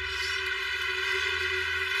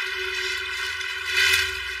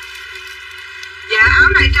 Dạ áo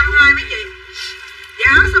này 120 mấy chị. Dạ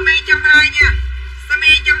áo sơ mi 120 nha. Sơ mi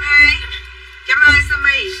 120 sơ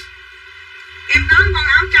mi. Em có con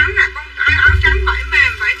áo trắng nè, con áo trắng vải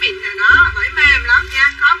mềm, vải mịn nè đó, vải mềm lắm nha,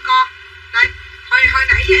 có một con. Đây, hồi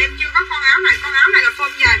nãy giờ em chưa có con áo này là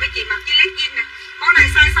form dài mấy chị mặc với legging nè. Con này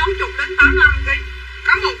size 60 đến 85kg.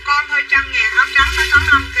 Có một con thôi 100.000, áo trắng tới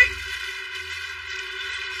 85kg.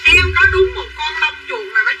 Em có đúng một con lông chuột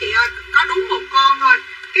nè mấy chị ơi, có đúng một con thôi.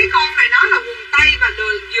 Cái con này nó là quần tây và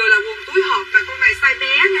vừa là quần túi hộp và con này size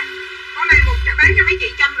bé nha. Con này bán cho mấy chị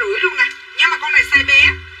 150 luôn nè. Nhưng mà con này size bé.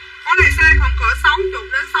 Con này size khoảng cỡ 60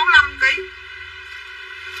 đến 65kg.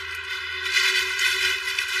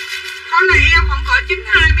 Con này eo khoảng cỡ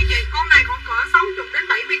 92 mấy chị. Con này khoảng cỡ 60 đến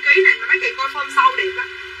 70kg này mà mấy chị coi form sau đẹp á.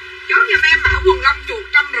 Chốt giùm em mã quần lông chuột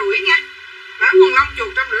 150 nha. Mã quần lông chuột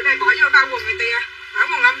 150 đây bỏ vô bao quần này tia. Mã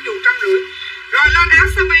quần lông chuột 150. Rồi lên áo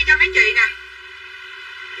sơ mi cho mấy chị nè.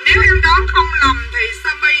 Nếu em đoán không lầm thì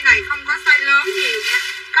sơ mi này không có size lớn nhiều nha.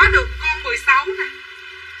 Có được con 16 nè.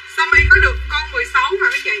 Sơ mi có được con 16 mà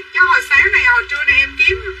mấy chị. Chứ hồi sáng này hồi trưa này em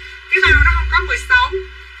kiếm cái bao nó không có 16.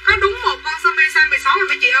 Có đúng một con sơ mi size 16 là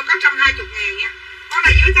mấy chị ơi có 120 ngàn nha. Con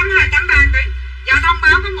này dưới 82, 83 kg. Dạ thông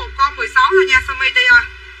báo có một con 16 thôi nha sơ mi Ti ơi.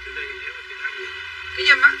 Cái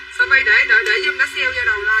giùm á, sơ mi để giùm đã sale vô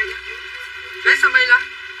đầu like nha. Để sơ mi lên.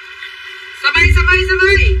 Sơ mi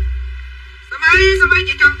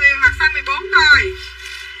chị Trần Tuyền mặc size 14 thôi.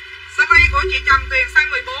 Sơ mi của chị Trần Tuyền size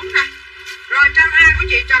 14 nè. Rồi 120 của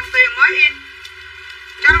chị Trần Tuyền mới in.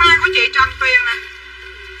 120 của chị Trần Tuyền nè.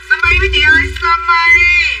 Sơ mi mấy chị ơi, sơ mi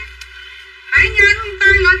hãy nhấn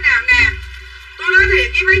tay lên nào nè. Tôi nói thiệt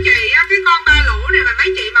với mấy chị á, cái con ba lỗ này mà mấy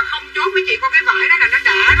chị mà không chốt, mấy chị con cái vải đó là nó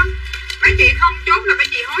đã lắm. Mấy chị không chốt là mấy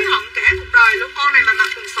chị hối hận cả cuộc đời luôn. Con này mà mặc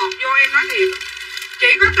quần sọt vô em nói thiệt, chị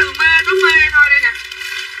có từ mê tới mê thôi đây nè.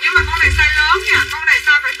 Nhưng mà con này size lớn nha, con này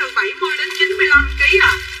size phải từ 70 đến 95 kg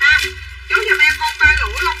à ha. Chốt giùm em con ba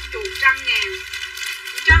lỗ lông chuột 100 ngàn.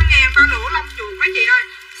 100 ngàn ba lỗ lông chuột mấy chị ơi.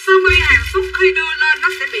 Sơ mi hàng xuất khi đưa lên nó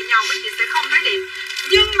sẽ bị nhầu, mấy chị sẽ không thấy đẹp.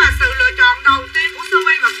 Nhưng mà sự lựa chọn đầu tiên của sơ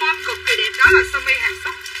mi mà form cực kỳ đẹp đó là sơ mi hàng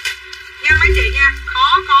xuất nha mấy chị nha. Khó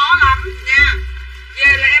có lắm nha.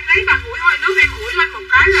 Về là em lấy bằng ủi hơi nước em ủi lên một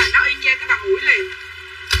cái là nó y chang cái bằng ủi liền.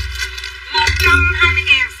 120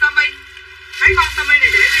 ngàn sơ mi. Mấy con sơ mi này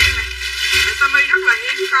để riêng nè. Sơ mi rất là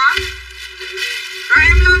hiếm có. Rồi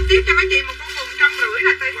em lên tiếp cho mấy chị một con quần 150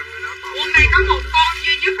 nè Ti. Quần này có một con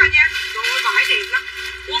duy nhất thôi nha. Rồi vải đẹp lắm.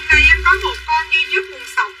 Quần này em có một con duy nhất, quần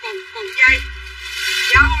sọc cột dây.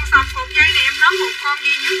 Dạ quần sọc cột dây này em có một con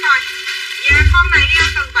duy nhất thôi. Dạ con này eo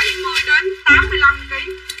từ 70 đến 85 kg.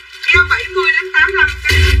 Eo 70 đến 85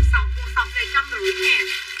 kg quần sọc này 150 ngàn.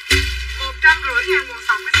 150 ngàn quần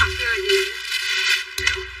sọc, cái sọc kia là gì?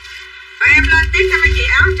 Rồi em lên tiếp cho mấy chị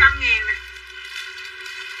áo 100 ngàn nè.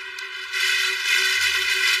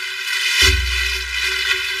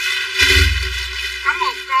 Có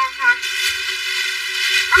một con thôi.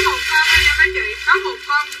 Có một con thôi nha mấy chị. Có một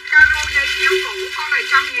con caro dây chéo cũ. Con này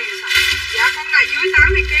 100 ngàn sẵn. Dạ con này dưới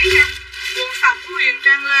 80 kg nha. Quần sọc của Huyền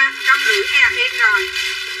Trang Lê 150 ngàn in rồi.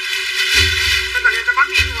 Tôi gọi cho tôi bấm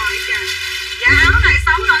in ngoài trời. Dạ áo này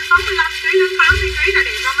 65 kg đến 80 kg là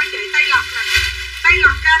đẹp không mấy chị. Tay lọc nè. Tay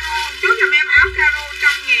lọc caro. Chốt giùm em áo caro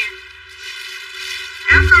 100 ngàn.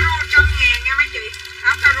 Áo caro 100 ngàn nha mấy chị.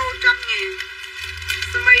 Áo caro 100 ngàn.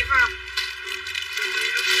 Sơ mi phải không?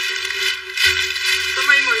 Sơ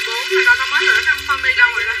mi 14 này đâu, nó mới lửa trong sơ mi đâu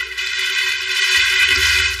rồi đó.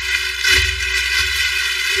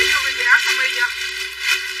 Để cho mình áo sơ mi chưa?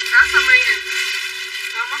 Áo sơ mi nè.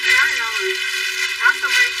 Đâu mất cái áo này đâu rồi. Áo sơ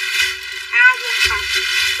mi. Áo quần sọc.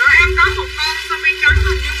 Rồi em có một con sơ mi trắng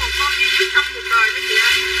hình như một con duy nhất trong cuộc đời mấy chị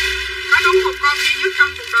ơi. Có đúng một con duy nhất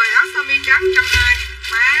trong cuộc đời áo sơ mi trắng 120.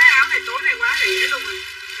 Má áo này tối nay quá rẻ luôn rồi.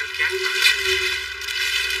 Trắng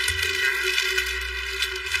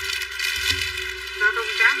sao thun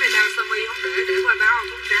trắng này đang sơ mi không để qua báo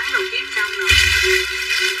thun trắng đầu tiếp xong rồi.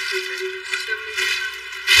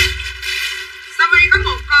 Sơ mi có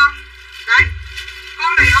một con. Đấy.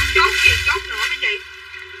 Con này không chốt gì chốt nữa mấy chị.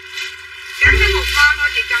 Trắng có một con thôi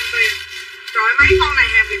chị Trần Tuyền. Rồi mấy con này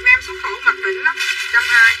hàng Việt Nam xuất khẩu mặc đỉnh lắm.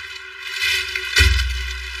 120.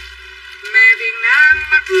 Mẹ Việt Nam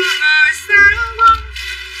mặt người sáng quang.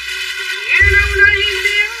 Nghe đâu đây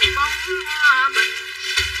tiếng bóng hoa bình.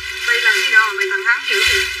 Đây là gì đâu mày thằng hắn dữ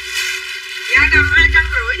vậy. Dạ đầm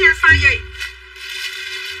 250 nha, size gì?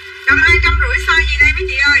 Đầm 250 size gì đây mấy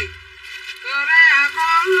chị ơi? Cờ ra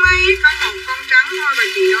con mấy, có một con trắng thôi và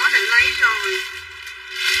chị đó đã lấy rồi.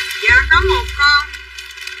 Dạ có một con.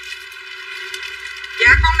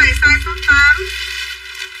 Dạ con này size số 8.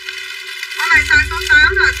 Con này size số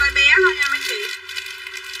 8 là size bé thôi nha mấy chị.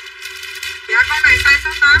 Dạ con này size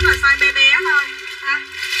số 8 là size bé bé thôi ha.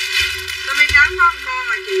 Tôi mới trắng có một con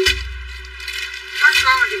mà chị. Có một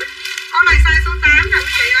con mà chị biết. Con này size số 8 nè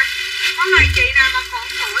quý chị ơi. Con này chị nào mà khoảng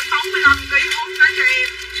cỡ 65 kg hút nó cho em.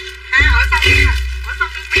 Ở sau đây nè. Ở sau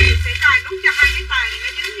lưng mấy chị sẽ gài nút cho hai cái tài này nó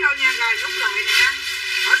dính vô nha. Gài nút lại nè ha.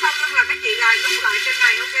 Ở sau lưng là mấy chị gài nút lại trên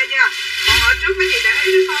này ok chưa? Còn ở trước mấy chị để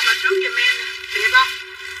ý cái form ở trước giùm em nè. Đẹp không?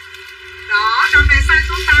 Đó, đầm này size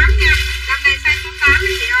số 8 nha. Đầm này size số 8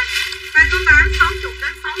 mấy chị ơi. Size số 8 60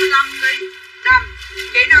 đến 65 kg. Đầm.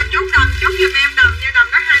 Chị nào chốt đầm chốt giùm em đầm nha. Đầm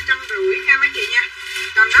đó 250 nha mấy chị nha.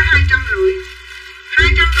 Đầm đó 250.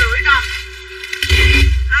 250 đầm.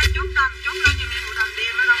 Ai chốt đầm chốt lên giùm em một đầm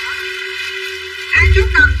đen ở đâu hết. Ai chốt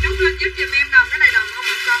đầm chốt lên giúp giùm em đầm. Cái này đầm không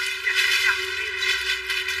hả con? Dạ, đầm đây nè.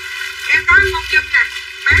 Em có con dùm nè.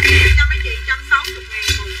 Bán cho mấy chị 160 ngàn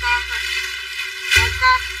một con thôi. Một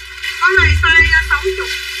con. Con này size 60.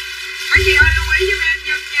 Mấy chị ơi lưu ý giúp em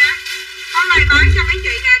dùm nha. Con này bán cho mấy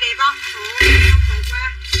chị nè, đẹp không? Ôi, không cột qua.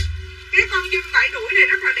 Cái con dùm 7 đuổi này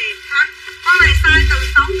rất là đẹp ha. Con này size từ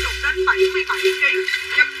 60 đến 77 kg.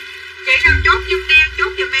 Chị nào chốt dùm đen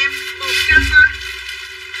chốt dùm em 100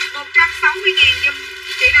 60.000 giùm.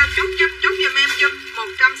 Chị nào chốt giùm em giùm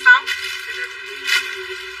 160.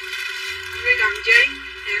 Ghi đầm chi?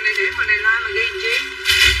 Hàng này để ngoài này la mà ghi làm chi?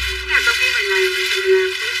 Cái nào tao kêu mày làm thì mày làm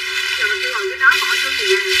đi. Giờ mà kêu hồi cái đó bỏ vô thì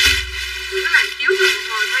làm. Đừng có làm chiếu rồi một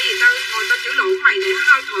hồi thay vì tao ngồi tao chửi lộn mày để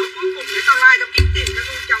hơi thở cuối cùng để tao like tao kiếm tiền cho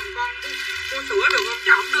nuôi chồng con mua sữa được không?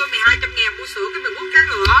 Cho ổng đưa mày 200.000 mua sữa cái mày bút cá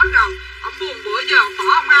ngựa rồi. Ổng buồn bữa giờ bỏ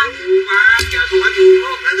không ăn. Mà giờ tôi phải buồn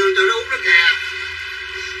luôn, để tôi cho nó uống nó kìa.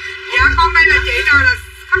 Dạ con đây là chị rồi là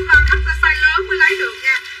khách ta size lớn mới lấy được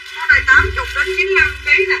nha. Con này 80 đến 95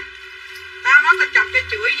 kg nè. Tao nói tao chọc cho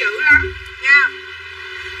chửi dữ lắm nha.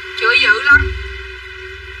 Chửi dữ lắm.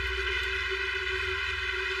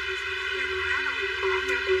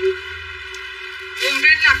 Quần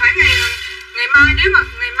rin là phải ngày mai, nếu mà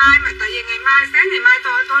ngày mai mà tại vì ngày mai sáng ngày mai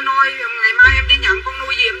thôi nuôi, ngày mai em đi nhận con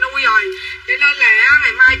nuôi gì em nuôi rồi, cho nên là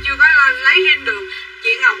ngày mai chưa có lấy rin được. Chị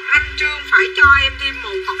Ngọc Anh Trương phải cho em thêm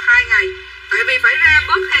 1 hoặc 2 ngày, tại vì phải ra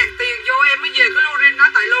bớt hàng tiền vô em mới về cái lô rin đó,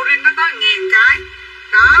 tại lô rin nó tới 1000 cái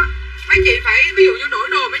đó. Mấy chị phải ví dụ như đổi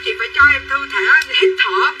đồ mấy chị phải cho em thư thả hít thở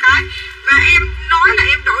một cái, và em nói là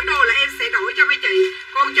em đổi đồ là em sẽ đổi cho mấy chị,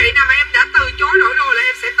 còn chị nào mà em đã từ chối đổi đồ là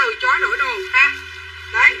em sẽ từ chối đổi đồ ha.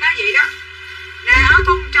 Đấy, nó vậy đó. Nè áo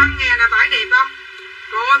thun 100.000 là vải đẹp không?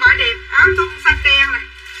 Rồi vải đẹp, áo thun xanh đen nè,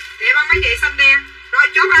 đẹp không mấy chị? Xanh đen. Rồi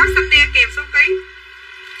chốt áo xanh đen kèm số ký.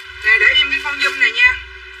 Nè để em cái con zoom này nha.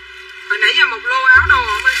 Hồi nãy giờ một lô áo đồ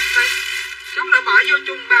ở bên đây. Chút nữa bỏ vô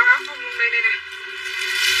chung bao áo thun luôn đây nè.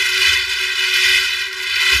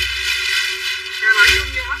 Nè bỏ chung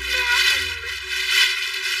vô hết lô áo thun luôn đây.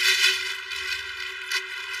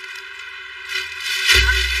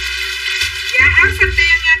 Dạ áo xanh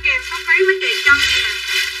đen nha, kèm số ký với chị 100.000.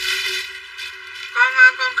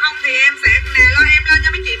 Còn không thì em sẽ nè em lên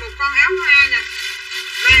cho mấy chị một con áo hoa nè.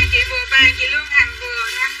 Vàng chị vừa vàng, chị Lương Hằng vừa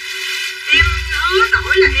nha. Em hứa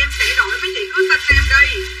đổi là em sẽ đổi, mấy chị cứ tin em đi.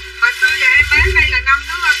 Hồi xưa giờ em bán đây là năm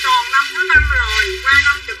thứ 5 rồi, qua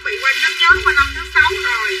năm chuẩn bị qua nhóm qua năm thứ 6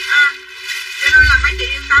 rồi ha. Cho nên là mấy chị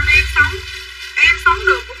yên tâm, em sống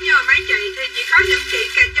được cũng nhờ mấy chị, thì chỉ có những chị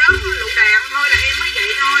cà chớn lụ đạn thôi là em mới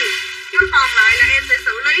vậy thôi, chứ còn lại là em sẽ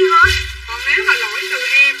xử lý hết. Còn nếu mà lỗi từ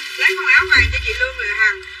em, lấy con áo vàng cho chị Lương Lệ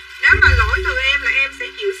Hằng, nếu mà lỗi từ em là em sẽ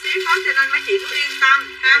chịu ship hết, cho nên mấy chị cứ yên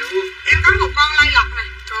tâm ha. Em có một con lay lọc này,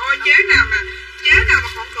 trời ơi chế nào mà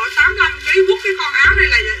còn cỡ 85 kg quất cái con áo này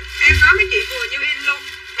là em nói mấy chị vừa như in luôn.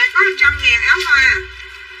 Này có 100.000 áo hoa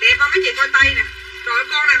đẹp không mấy chị? Coi tay nè, rồi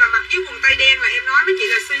con này mà mặc chiếc quần tây đen là em nói mấy chị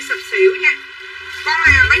là suy sụp xỉu nha. Con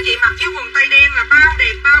này mà mấy chị mặc chiếc quần tây đen là bao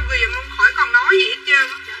đẹp bao ghiền luôn, khỏi còn nói gì hết trơn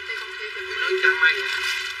á.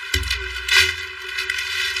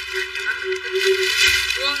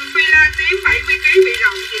 Quần fila tím 70 kg bị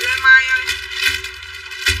rộng chị Lê Mai ơi.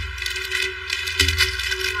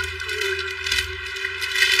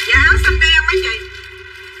 Dạ áo xanh đen mấy chị.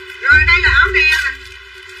 Rồi đây là áo đen nè.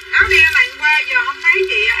 Áo đen này qua giờ không thấy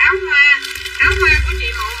chị. Áo hoa của chị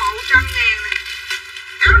Mậu 100.000 nè.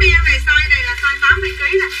 Áo đen này size này là size 80 kg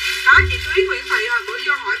nè. Đó chị Thúy Nguyễn Thị hồi bữa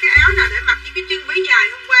vô hỏi cái áo nào để mặc với cái chân váy dài,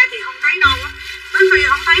 hôm qua thì không thấy đâu á. Tới khi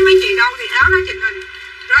không thấy mấy chị đâu thì áo nó chỉnh hình.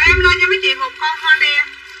 Rồi em lên cho mấy chị một con hoa đen.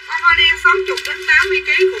 Con hoa đen 60 đến 80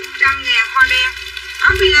 kg cũng 100.000 hoa đen.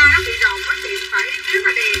 Áo fila nó bị rộng á chị, phải nếu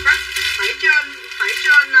mà đẹp á phải trên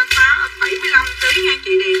 75 kg nha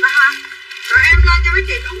chị, đẹp á ha. Rồi em lên cho mấy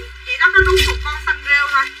chị đúng, chị đó có đúng một con xanh rêu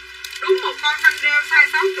thôi. Đúng một con xanh rêu size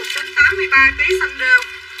 60 đến 83 kg xanh rêu.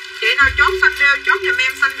 Chị nào chốt xanh rêu chốt giùm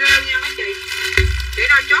em xanh rêu nha mấy chị. Chị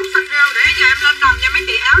nào chốt xanh rêu để giờ em lên đồng cho mấy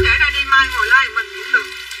chị. Áo để đây đi mai ngồi like mình cũng được.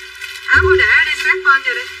 Áo cứ để đi xếp bên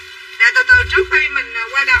rồi đi. Nè từ trước khi mình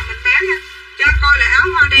qua đầm mình bán nha, cho coi là áo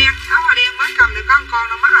hoa đen mới cầm được có một con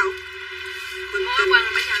đâu mất hậu. Mình mới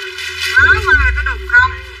quăng bây giờ mới quăng là có đùng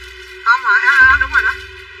không? Không phải đúng rồi đó.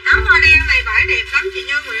 Áo hoa đen này vải đẹp lắm chị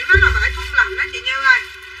Như Nguyễn, đó là vải thun lạnh đó chị Như ơi.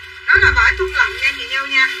 Đó là vải thun lạnh nha chị Như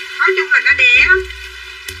nha. Nói chung là nó đẻ lắm.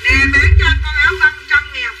 Nè bán cho con áo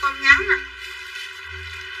 500.000 form ngắn nè.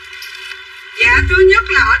 Dạ thứ nhất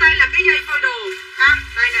là ở đây là cái dây phơi đồ ha,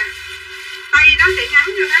 đây nè. Tay nó sẽ ngắn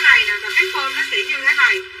như thế này nè, và cái form nó sẽ như thế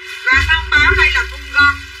này. Và thông báo đây là thun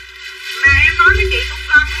gom. Mà em nói mấy chị thun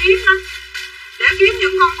gom hiếm lắm. Để kiếm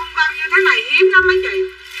những con thun gom như thế này hiếm lắm mấy chị.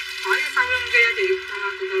 Hỏi sau lưng kia chị, từ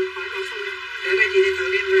từ hỏi bỏ sau lưng. Để đây chị đi tự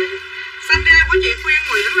đem về. Xanh rêu của chị Khuyên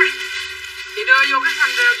Nguyễn này. Chị đưa vô cái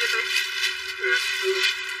xanh rêu cho tôi.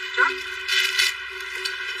 Chốt.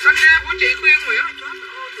 Xanh rêu của chị Khuyên Nguyễn là chốt.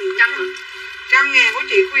 100.000 của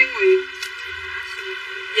chị Khuyên Nguyễn.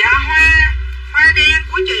 Dạ hoa đen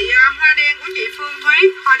của chị Phương Thúy.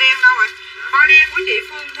 Hoa đen đâu rồi? Hoa đen của chị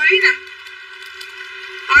Phương Thúy nè.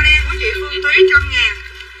 Hoa đen của chị Phương Thúy 100.000.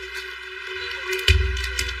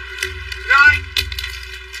 Rồi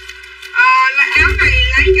là áo này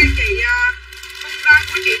lấy cho chị Cung Gân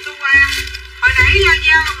của chị Tu An. Hồi nãy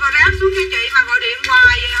giao Grab xuống cho chị mà gọi điện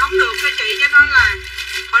hoài không được cho chị, cho nên là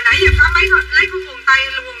hồi nãy giờ có mấy lấy cái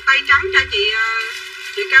quần tay trắng cho chị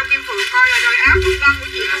Cao Kim Phượng coi là rồi áo Cung Gân của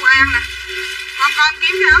chị Tu An nè. Con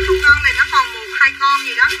kiếm cái áo Cung Gân này nó còn 1-2 con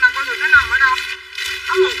gì đó, năm coi thử nó nằm ở đâu.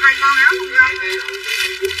 Có 1-2 con áo Cung Gân.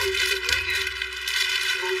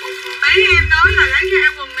 Ấy em nói là lấy cái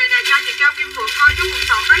áo quần này nè cho chị Cao Kim Phượng coi, chứ quần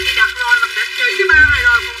sọt đó chị đặt rồi mà đặt chị cái bao này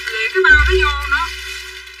rồi còn liền cái bao nó vô nữa.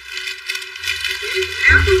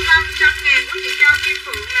 Áo Cung Gân 100.000 của chị Cao Kim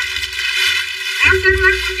Phượng nè. Áo xếp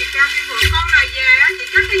lắc của chị Cao Kim Phượng. Con này về á chị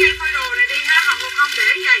cắt cái dây phơi đồ này đi ha, hoặc không để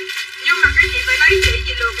vậy. Nhưng mà cái chị phải lấy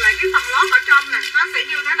chị lượt lại cái phần lót ở trong nè, nó sẽ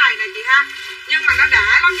như thế này nè chị ha. Nhưng mà nó đã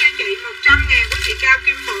lắm nha chị, 100.000 của chị Cao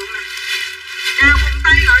Kim Phượng nè. Quần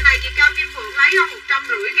tây loại này chị Cao Kim Phượng lấy có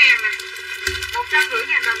 150.000 nè.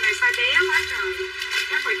 150.000 đồng này size bé quá trời,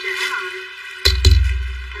 chắc phải trả lại.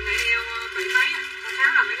 Hôm nay eo 7 mấy à,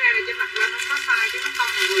 tháng là mới ra đây trên mặt lên không có size chứ nó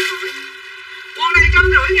không mà người hỏi. Quần này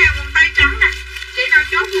 150.000, quần tây trắng nè. Chị nào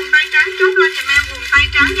chốt quần tây trắng chốt lên giùm em quần tây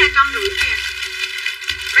trắng nha, 150.000.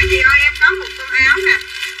 Mấy chị ơi em có một con áo nè,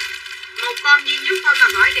 một con duy nhất thôi mà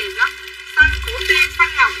vải đẹp lắm, xanh của tiên,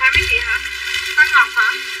 xanh ngọc hả mấy chị hả? Xanh ngọc hả?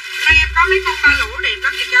 Đây em có mấy con ba lỗ đẹp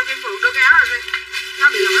lắm chị Cao Kim Phượng, đưa cái áo rồi đi. Nó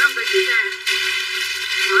bị lỗi không tôi chỉ ra.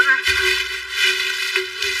 Bỏ ra.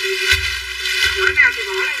 Lỗi nào thì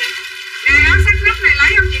bỏ ra đi. Nè áo sắc nắp này lấy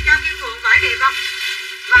không chị Cao Kim Phượng, vải đẹp không?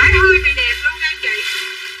 Vải hơi bị đẹp luôn nha chị.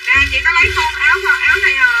 Nè chị có lấy con áo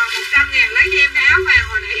này 100.000, lấy cho em cái áo vàng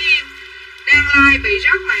hồi nãy em đang like bị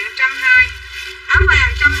rớt mạng 120. Áo vàng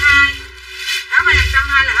 120. Áo vàng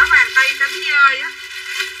 120 là áo vàng tây cánh dơi á.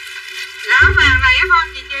 Là áo vàng này á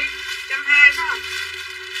không chị Chi? 120 phải không?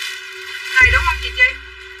 Này đúng không chị Chi?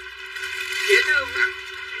 Dễ thương đó.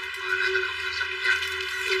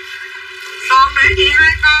 Son để chị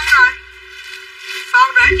 2 con rồi. Son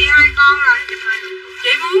để chị 2 con rồi. Chị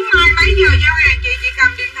muốn mai mấy giờ giao hàng chị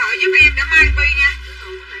cầm điện thoại giúp em để mai bi nha.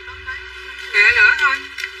 Kệ lỡ thôi.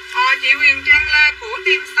 Chị Huyền Trang Lê cổ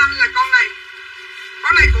tim xanh là con này.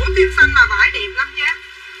 Con này cổ tim xanh mà vải đẹp lắm chứ.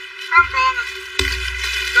 Có một con à.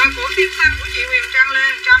 Rồi cổ tim xanh của chị Huyền Trang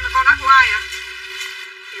Lê 100 là con đó của ai ạ?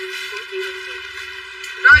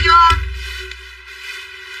 Rồi vô.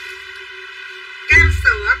 Cam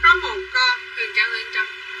sữa có 1 con. Huyền Trang Lê 100.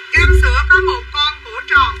 Cam sữa có 1 con cổ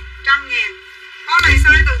tròn 100.000. Con này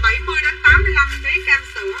size từ 70 đến 85 kg cam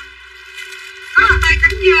sữa. Nó là tay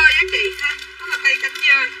cánh dơi á chị ha. Nó là tay cánh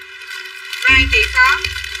dơi. Vàng chị có.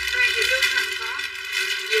 Vàng chị Lương Hằng có.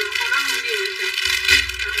 Dừa con nó không dừa chị.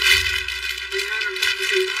 12 năm con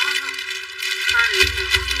chị có không? Hai này nhỏ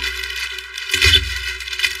không?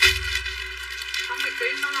 60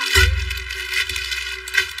 kg 65 kg.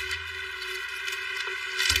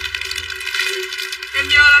 Em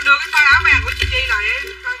nhớ là đưa cái tay áo vàng của chị Chi lại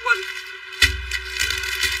con Quần.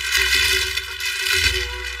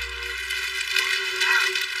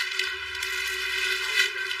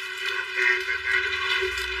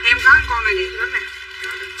 Em có con này đẹp lắm nè.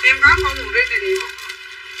 Em có con quần riêng này đẹp không?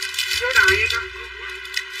 Vô đại vậy con.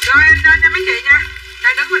 Rồi em lên cho mấy chị nha.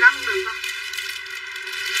 Đây đứng rồi đó không được không?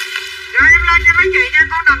 Rồi em lên cho mấy chị nha.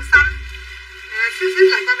 Con đầm xanh. Xích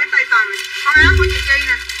lại con cái tay toàn này. Con áo của chị Chi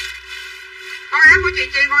nè. Con áo của chị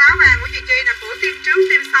Chi, con áo vàng của chị Chi nè. Cổ tim trước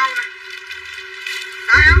tim sau nè.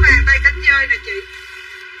 Đó áo vàng tay cánh dơi nè chị.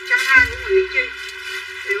 120 của Nguyễn Chi.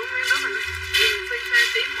 Hiểu mấy đứa này. Quần phi la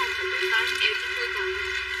tím 1,78 eo 90 còn.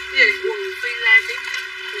 Gì? Quần phi la tím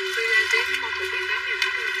 1,78 eo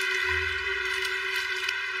 80.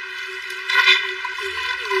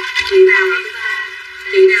 Chị nào?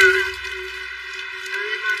 Chị nào?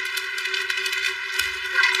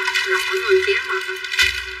 Lọc ở người kém mà.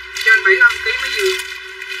 Trên 75 kg mới vừa.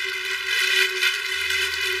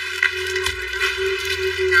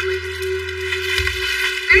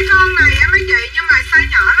 Cái con này á mấy chị, nhưng mà size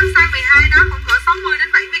nhỏ lắm, size 12 đó cũng cỡ 60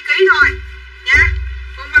 đến 70 kg thôi nha.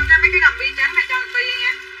 Con quăng ra mấy cái đầm bi trắng này cho người ti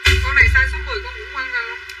nha. Con này size số 10 con cũng quăng ra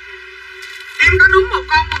luôn. Em có đúng một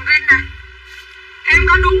con quần rin nè. Em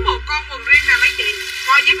có đúng một con quần rin nè mấy chị.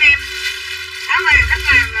 Coi giúp em. Áo vàng khách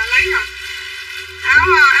làm là lấy rồi.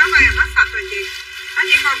 Áo vàng hết sạch rồi chị. Nó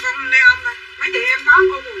chỉ còn con neon thôi. Mấy chị em có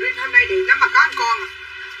con quần rin hôm nay đẹp lắm mà có một con à.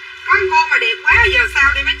 Có một con mà đẹp quá giờ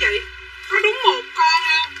sao đi mấy chị. Có đúng một con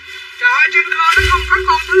luôn. Trời ơi trên kho nó không có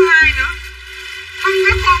con thứ hai nữa. Không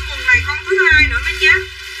có con quần này con thứ hai nữa mấy chứ.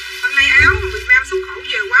 Hôm nay áo Việt Nam xuất khẩu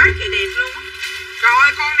về quá trời đẹp luôn. Trời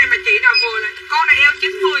ơi con này mà chị nào vừa là con này eo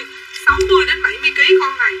 90 60 đến 70 kg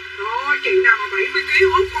con này. Rồi chị nào mà 70 kg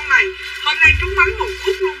hút con này hôm nay trúng bánh một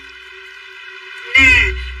phút luôn. Nè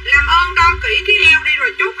làm ơn đo kỹ cái eo đi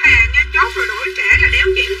rồi chốt hàng nha. Chốt rồi đổi trả là đéo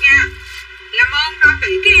chịu nha. Làm ơn đo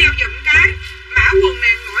kỹ cái eo giùm cái. Mã quần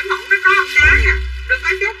này mỗi mẫu nó có một cái à. Đừng có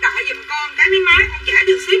chốt đại giùm con cái mấy má. Con trả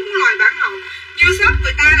được ship của loài bản hộp. Như shop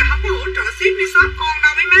người ta là không có hỗ trợ ship như shop con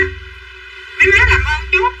đâu mấy má. Mấy má làm ơn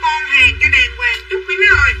chốt con hàng cho đàng hoàng chút mấy má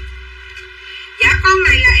ơi. Dạ con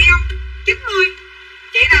này là eo 90.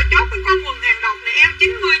 Chị nào chốt cái con quần hàng độc này eo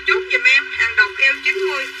 90 chốt giùm em. Hàng độc eo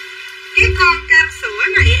 90. Cái con cam sữa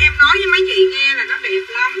này em nói với mấy chị nghe là nó đẹp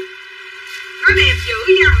lắm. Nó đẹp dữ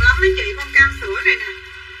dằn lắm mấy chị. Con cam sữa này nè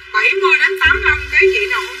 70 đến 85 kg. Chị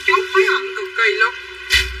nào không chốt hối hận cực kỳ luôn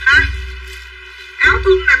hả? Áo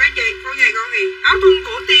thun này mấy chị. Con này con gì? Áo thun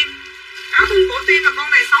cổ tim. Áo thun cổ tim là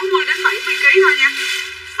con này 60 đến 70 kg thôi nha.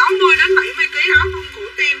 60 đến 70 kg áo thun cổ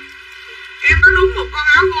tim. Em có đúng một con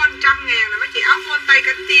áo gold 100.000 là mấy chị. Áo gold tay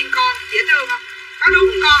cánh tiên con dễ thương không? Có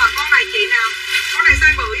đúng con à? Con này chị nào? Con này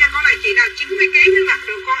size bự nha. Con này chị nào 90 kg mới mặc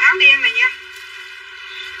được con áo đen này nha.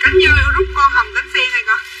 Cánh dơi rút con hồng cánh sen này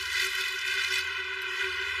con.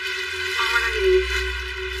 Con này gì?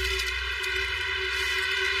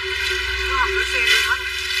 Có hồng cánh sen này hết.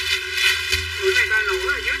 Bữa này ba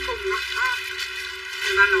lỗ là dưới cùng đó.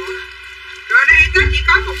 Này ba lỗ nè. Rồi đây nó chỉ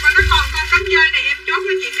có một con, nó còn con cánh dơi này em chốt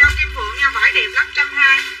với chị Cao Kim Phượng nha. Vải đẹp lắm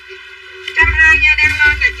 120. 120 nha, đang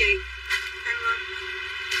lên nè chị. Đang lên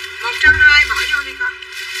 120 bỏ vô đi con.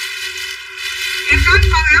 Em có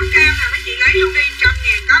con áo cam nè mấy chị lấy luôn đi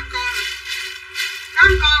 100.000. Có một con à. Có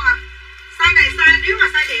một con à. Size này size nếu mà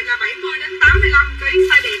size đẹp là 70 đến 85 kg.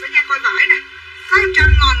 Size đẹp đó nha, coi vải nè. Có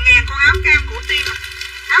 100.000 con áo cam cổ tim à.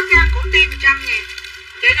 Áo cam cổ tim 100.000.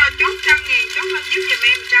 Chị nào chốt 100.000 chốt lên giúp giùm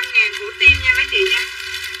em 100.000 cổ tim nha mấy chị nha.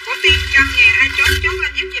 Cổ tim 100.000 ai chốt chốt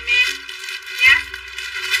lên giúp giùm em nha.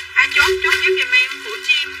 Ai chốt chốt giúp giùm em cổ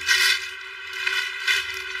chim.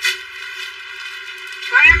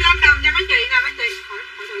 Rồi em lên đầm cho mấy chị nè mấy chị. Hỏi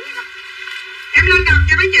thử đi con. Em lên đầm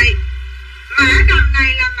cho mấy chị. Mã đầm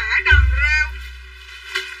này là mã đầm rêu.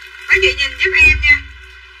 Mấy chị nhìn giúp em nha.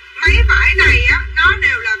 Mấy vải này á nó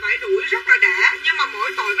đều là vải đuổi rất là đã. Nhưng mà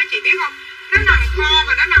mỗi tội mấy chị biết không, nó nằm kho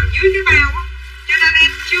và nó nằm dưới cái bao á, cho nên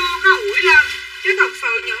em chưa có ủi lên. Chứ thật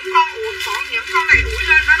sự những con này ủi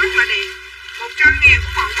lên nó rất là đẹp. 100.000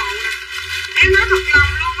 của mậu mậu nè. Em nói thật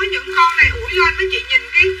lòng luôn với những con này ủi lên mấy chị nhìn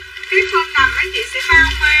cái phơm đầm mấy chị sẽ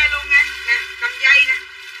bao mê luôn nha. Nè đầm dây nè.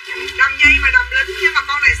 Đầm dây mà đầm lính nhưng mà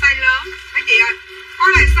con này size lớn mấy chị ơi.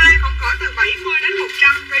 Con này size khoảng cỡ từ 70 đến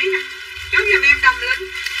 100 kg nè. Chốt giùm em đầm lính.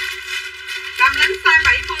 Đầm lính size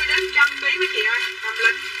 70 đến 100 kg mấy chị ơi. Đầm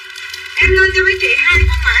lính. Em lên cho mấy chị hai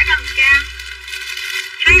con mã đầm cam.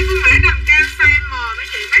 Hai con mã đầm cam size M mấy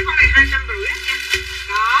chị. Mấy con này 250 hết nha.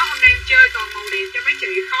 Đó, hôm nay em chơi toàn màu đẹp cho mấy chị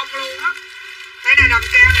không luôn á. Đây là đầm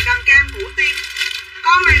cam của tim.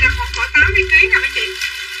 Con này là khoảng cỡ 80 kg nè mấy chị.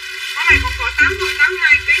 Con này khoảng cỡ 80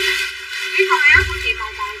 82 kg nè. Cái con áo của chị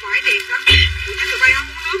màu vải đẹp lắm. Ủa cái tụi bay không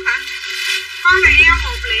uống nước hả? Con này eo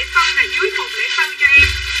 104 này, dưới 104 cho em.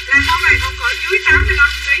 Là con này khoảng cỡ dưới 85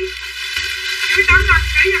 kg. Dưới 85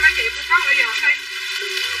 kg nha mấy chị. Mua có lợi dụng đây.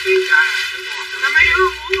 Là mấy đứa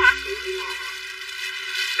không uống hả?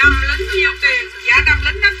 Đầm lính nhiều tiền. Dạ đầm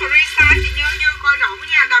lính nó free size chị Như coi rộng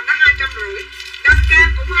nha. Đầm nó 250. Đầm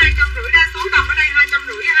cam cũng 250. Đa số đầm ở đây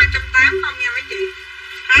 250 280 không nha mấy chị.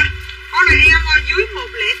 Hả? Con này eo dưới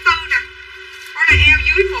 104 nè. Con này eo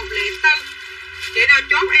dưới 104. Chị nào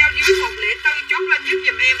chốt eo dưới 104 chốt lên giúp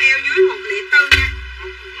giùm em eo dưới 104 nha.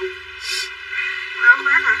 Áo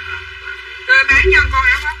khoác hả? Rồi bán nhân con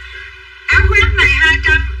áo khoác. Áo khoác này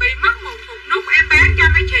 200 bị mất một cục nút em bán cho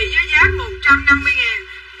mấy chị với giá 150.000.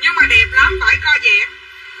 Nhưng mà đẹp lắm, phải co giãn.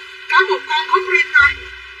 Có một con hút rin thôi.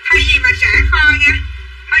 Thay vì mà trả kho nha.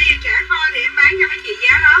 Thay vì trả kho thì em bán cho mấy chị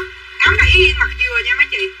giá đó. Áo này yên mặt dừa nha mấy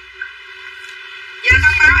chị. Dạ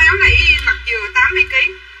thông báo áo này yên mặt dừa 80kg.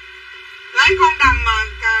 Lấy con đầm mà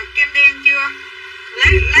kem đen chưa?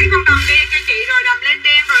 Lấy con đầm đen cho chị rồi đầm lên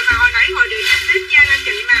đen rồi mà hồi nãy gọi điện cho tiếp giao cho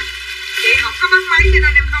chị mà. Chị không có bắt máy cho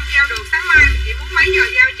nên em không giao được. Sáng mai chị muốn mấy giờ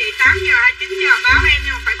giao chị 8 giờ hay 9 giờ báo em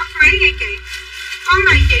nhưng mà phải bắt máy nghe chị. Con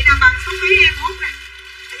này chị nào bằng số ký em hút nè.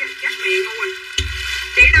 Chắc miệng không rồi.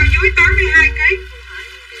 Chị nào dưới 82kg.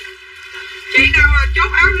 Chị nào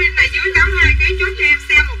chốt áo rin này dưới 82kg chốt cho em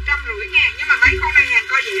xe 150.000. Nhưng mà mấy con này hàng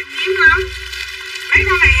co giãn hiếm lắm. Mấy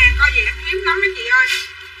con này hàng co giãn hiếm lắm mấy chị ơi.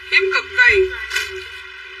 Hiếm cực kỳ.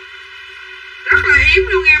 Rất là hiếm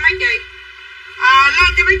luôn nha mấy chị.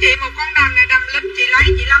 Lên cho mấy chị một con đầm này, đầm lính chị lấy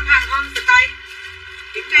chị Lâm hàng homestay.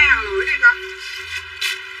 Kiểm tra hàng lỗi đây con.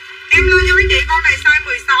 Em lên cho mấy chị con này size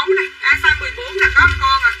 16 nè, size 14 là có một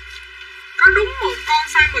con à. Có đúng một con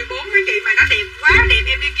size 14 mấy chị mà nó đẹp quá đẹp,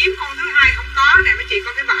 em đi kiếm con thứ hai không có nè mấy chị,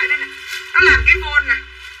 con cái vải đó nè. Nó làm cái vôn nè.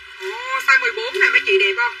 Size 14 nè mấy chị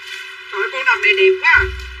đẹp không? Trời, con đầm này đẹp quá à.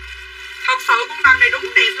 Thật sự con đầm này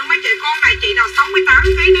đúng đẹp luôn mấy chị. Con này chị nào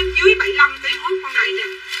 68kg đến dưới 75kg hốt con này nha.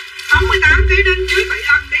 68kg đến dưới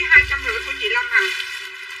 75kg 250 của chị Lâm Hằng.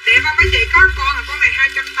 Đẹp không mấy chị? Có con này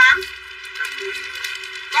 280.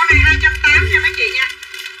 Con này 280 nha mấy chị nha.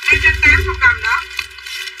 280 con đầm đó.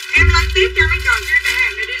 Em lên tiếp cho mấy trò chứ để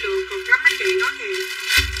hàng này đi lượn cực lắm mấy chị nói thì.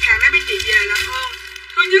 Hàng này mấy chị về là hơn.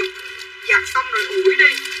 Thứ nhất giặt xong rồi ủi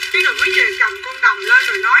đi, chứ đừng có về cầm con đầm lên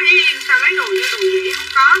rồi nói yên sao lấy đồ như đồ vậy, không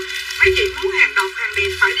có. Mấy chị muốn hàng độc hàng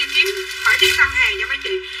đẹp phải đi săn hàng nha mấy chị,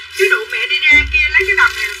 chứ đủ mẹ đi ra kia lấy cái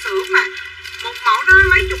đầm hàng xưởng mà một mẫu đó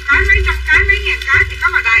mấy chục cái, mấy trăm cái, mấy ngàn cái thì có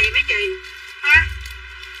mà đầy mấy chị ha.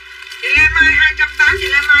 Chị Lê Mai 280, chị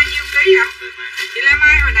Lê Mai nhiêu ký vậy? Chị Lê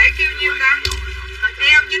Mai hồi nãy kêu nhiêu ta?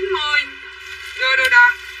 Eo 90 rồi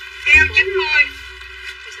đó, eo 90.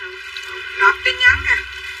 Đọc tin nhắn kìa.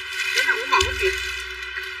 Thế là uống mẫu kìa.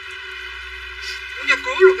 Uống cho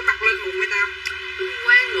cố rồi cái mặt lên mụn mày tao. Không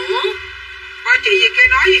quen nữa. Coi chị gì kia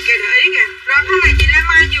nói gì kia để ý kìa. Rồi con này chị Lê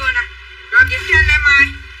Mai vừa nè. Rồi kiểm tra Lê Mai.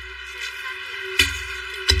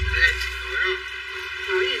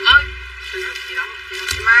 Lỗi gì ơi?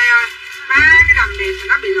 Chị Mai ơi. Má cái đầm đẹp mà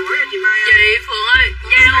nó bị lỗi rồi chị Mai ơi. Chị Phượng ơi,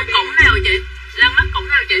 giao cổng nào chị? Lan mắt cổng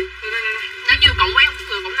nào chị? Đang vô cổng quay không?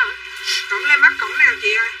 Cổng nào? Cổng lên mắt cổng nào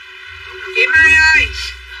chị ơi? Chị Mai ơi,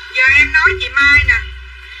 giờ em nói chị Mai nè,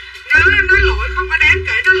 nó lỗi không có đáng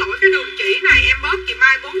kể, nó lỗi cái đường chỉ này em bớt chị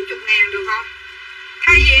Mai 40.000 được không?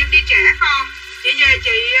 Thay vì em đi trả kho, chị về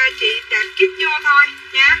chị đặt kit vô thôi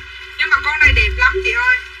nha. Nhưng mà con này đẹp lắm chị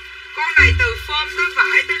ơi. Con này từ form tới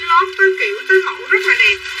vải tới lót tới kiểu tới mẫu rất là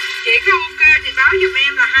đẹp. Chị có ok thì báo giùm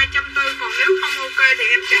em là 240, còn nếu không ok thì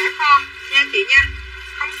em trả kho nha chị nha.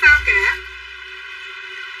 Không sao cả.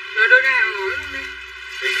 Rồi đưa ra hàng lỗi luôn đi.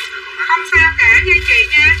 Không sao cả nha chị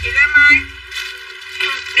nha, chị Lê Mai.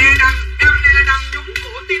 Nè đầm này là đầm nhúng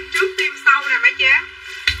của tim trước tim sau nè mấy chế.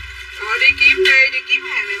 Rồi đi kiếm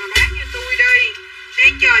hàng này mà bán như tôi đi.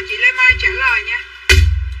 Đang chờ chị Lê Mai trả lời nha.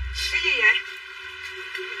 Cái gì vậy?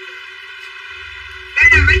 Đây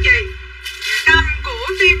nè mấy chị. Đầm của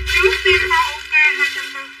tim trước tim sau ok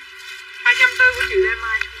 240. 240 của chị Lê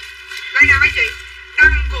Mai. Đây nè mấy chị.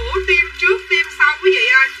 Đầm của tim trước tim sau quý vị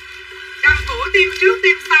ơi. Đầm cổ tim trước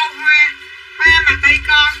tim sau hoa mà tay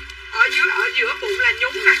con, ở giữa bụng là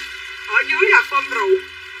nhúng nè, ở dưới là phơm rượu.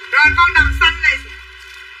 Rồi con đầm xanh này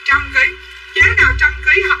 100kg, chế nào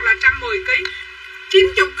 100kg hoặc là 110kg,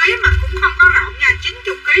 90kg mà cũng không có rộng nha,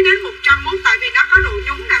 90kg đến 101 tại vì nó có độ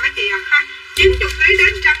nhúng nè mấy chị ạ ha. 90kg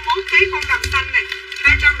đến 101kg con đầm xanh này,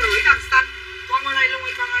 250 đầm xanh. Con qua đây luôn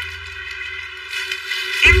đi con ơi.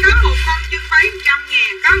 Em có một con chân váy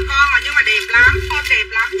 100.000, có một con nhưng mà đẹp lắm, form đẹp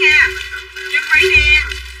lắm nha. Chân váy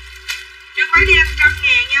đen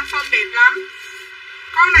 100.000 nha, form đẹp lắm.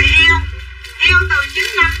 Con này eo từ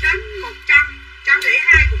 95 đến 100,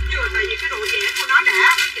 102 cũng vừa, tại vì cái độ giãn của nó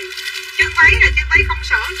đã đó chị. Chân váy là chân váy không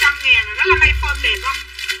sở 100.000 rồi, đó là may form đẹp không?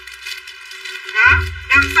 Đó,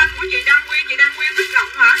 đầm xanh của chị Đăng Nguyên thích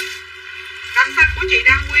rộng hả? Đầm xanh của chị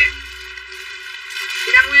Đăng Nguyên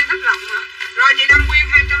thích rộng hả? Rồi chị Đăng Nguyên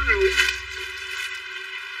 250.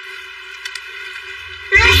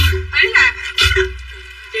 Ý là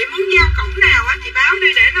chị muốn giao cổng nào á chị báo đi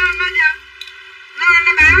để nó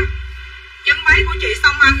báo. Chân váy của chị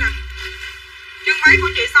Song Anh nè. Chân váy của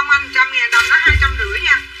chị Song Anh 100.000 đồng, đó 250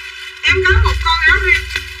 nha. Em có một con áo riêng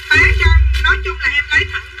bán cho, nói chung là em lấy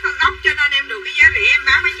thẳng góc cho nên em được cái giá rẻ, em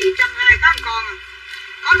bán mấy chị 120 có một con à.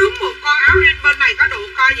 Có đúng một con áo riêng bên này có độ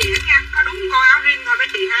co giãn nha, có đúng một con áo riêng thôi mấy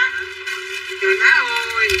chị ha. Trời má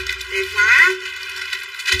ơi, đẹp quá.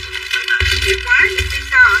 Đẹp quá, đẹp đi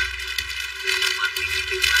sao ạ?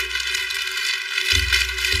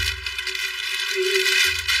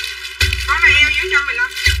 Con này eo dưới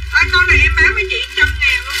 115. Con này em bán mấy chị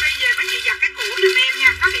 100.000 luôn, đi về mấy chị giặt cái cổ giùm em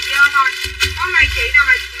nha, nó bị dơ thôi. Con này chị nào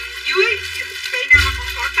mà dưới, chị nào mà cũng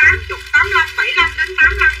có 80, 85, 75 đến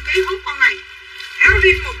 85kg hút con này. Áo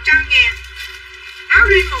riêng 100.000. Áo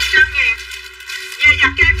riêng 100.000. Về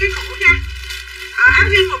giặt cho em cái cổ nha. Áo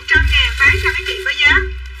riêng 100.000 bán cho mấy chị với giá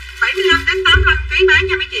 75 đến 85kg, bán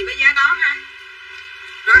cho mấy chị với giá đó ha.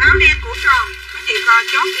 Rồi áo đen cổ tròn, mấy chị coi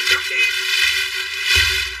chốt thì chốt cho em.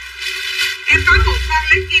 Em có một con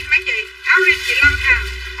legging mấy chị, áo riêng chị Lâm Hằng,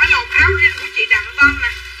 áo riêng của chị Đặng Vân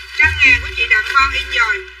nè, 100.000 của chị Đặng Vân in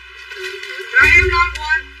rồi. Rồi em lo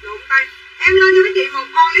quên, lộn tay, em lên cho mấy chị một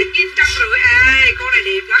con legging 150. Ê, con này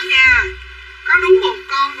đẹp lắm nha. Có đúng một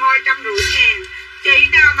con thôi 150.000. Chị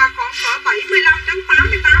nào mà khoảng cỡ 75 đến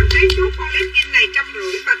 88kg chốt con legging này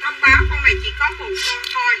 150 và thông báo con này chỉ có một con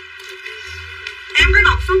thôi. Em có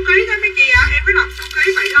đọc số ký đó mấy chị ạ, em có đọc số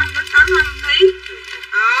ký 75 đến 85kg.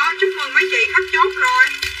 Chúc mừng mấy chị khách chốt rồi.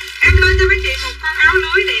 Em lên con áo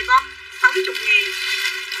lưới đẹp không? 60 ngàn.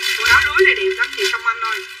 Ôi áo lưới này đẹp lắm chị Song Anh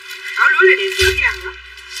ơi. Áo lưới này đẹp dữ dằn lắm.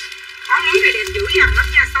 Áo lưới này đẹp dữ dằn lắm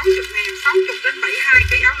nha. 60 ngàn, 60 đến 72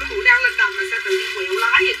 cái áo lưới. Ủa đang lên đầm mà sao tự nhiên quẹo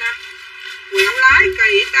lái vậy ta? Quẹo lái kỳ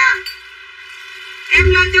vậy ta. Em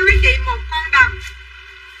lên cho mấy chị một con đầm.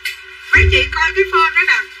 Mấy chị coi cái phơm đó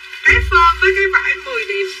nè. Cái phơm với cái vải 10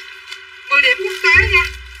 điểm. 10 điểm quốc tế nha.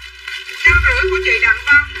 150 của chị Đặng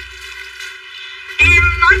Văn. Em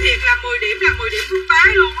nói thiệt là 10 điểm là 10 điểm quốc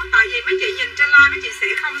tế luôn á. Tại vì mấy chị nhìn trên live mấy chị sẽ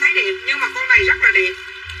không thấy đẹp. Nhưng mà con này rất là đẹp.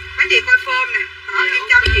 Mấy chị coi phơm nè. Đó, em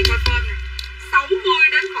cho mấy chị coi phơm nè. 60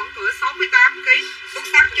 đến khoảng cỡ 68 kg. Xuất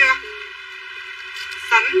sắc chưa?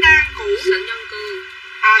 Sảnh đang cũ. Sảnh nhân cư.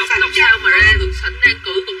 Sảnh sao mà ra được sảnh đang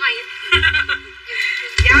cử cũng hay.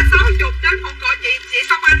 Dạ 60 đến khoảng cỡ chị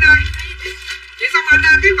Song Anh ơi. Chị Song Anh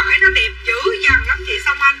ơi, cái vải nó đẹp dữ dằn lắm chị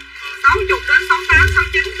Song Anh. 60 đến 68,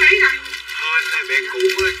 69 kg nè. Thôi là bé cũ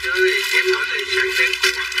chứ em nói là sẵn đang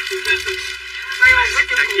cũ. May không có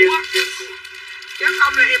chữ cũ á. Chứ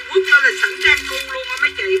không là em quất lên là sẵn đang cu luôn á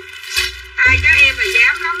mấy chị. Ai chứ em là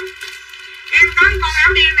dám lắm. Em có con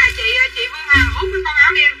áo đen nè chị Vương Hằng hút cái con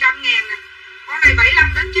áo đen 100 ngàn nè. Con này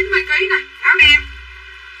 75 đến 90 kg nè. Áo đen.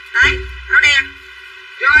 Đấy, áo đen.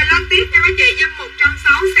 Rồi lên tiếp cho mấy chị dùm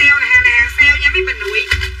 160 sale nè, hàng này hàng sale nha mấy bình nội.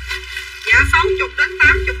 Dạ 60 đến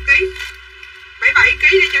 80 kg. 77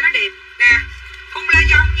 kg để cho nó đẹp. Nè, thun lê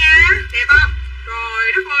dông nha, đẹp không?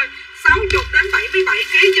 Rồi đất ơi, 60 đến 77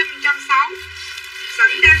 kg dùm 160.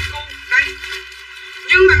 Sảnh đang cu, đây.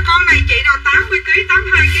 Nhưng mà con này chị nào 80 kg,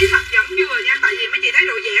 82 kg thật vẫn vừa nha, tại vì mấy chị thấy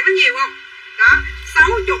độ giãn nó nhiều không? Đó,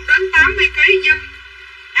 60 đến 80 kg dùm.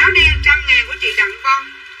 Áo đen 100 ngàn của chị Đặng Vân.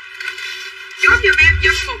 Chốt giùm em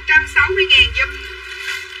dùm 160 ngàn dùm.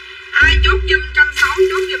 Ai chốt dùm 160,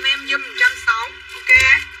 chốt giùm em dùm 160. Ok.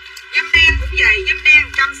 Dùm đen cũng vậy, dùm đen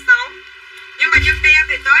 160. Nhưng mà dùm đen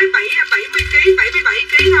thì tới 70 kg, 77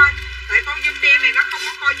 kg thôi. Tại con dùm đen này nó không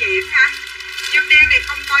có co giãn ha. Dùm đen này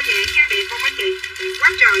không co giãn nha, đẹp không mấy chị? Đẹp quá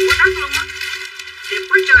trời quá đất luôn á. Đẹp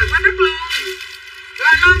quá trời quá đất luôn.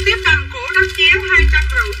 Rồi lên tiếp đầm cổ đắp chéo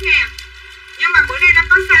 250 ngàn. Nhưng mà bữa nay nó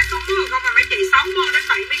có size số 10 không mà mấy chị, 60 đến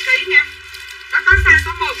 70 kg nha. Nó có size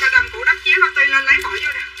số 1 cả đầm cổ đắp chéo nó tùy lên lấy bỏ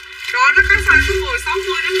vô nè. Rồi nó có size số 10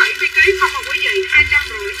 60 đến 70 kg không mà quý vị,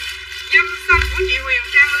 250. Dùm xanh của chị Huyền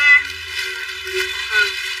Trang Lê.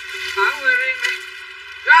 Bỏ quê riêng đây.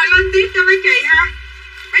 Rồi lên tiếp cho mấy chị ha.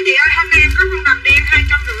 Mấy chị ơi, hôm nay em có con đầm đen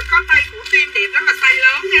 250, có tay của tim đẹp lắm mà size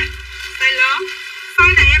lớn nha. Size lớn.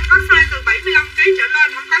 Size này em có size từ 75 kg trở lên,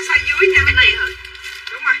 không có size dưới nha mấy chị.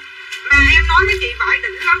 Đúng rồi. Mà em nói mấy chị vải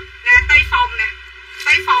đỉnh lắm. Nè, tay phòng nè.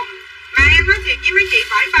 Tay phòng. Mà em nói thiệt với mấy chị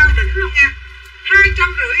vải bao đỉnh luôn nha.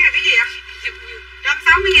 250 là cái gì ạ?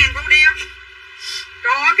 160 ngàn con điêu.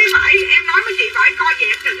 Rồi cái vải em nói mấy chị vải co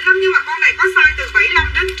giãn đỉnh lắm. Nhưng mà con này có size từ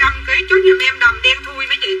 75 đến 100 kg. Chốt giùm em đầm đen thui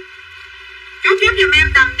mấy chị. Chốt giùm em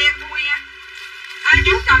đầm đen thui nha. Ai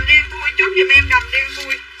chốt đầm đen thui, chốt giùm em đầm đen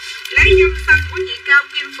thui. Lấy dùm xanh của chị Cao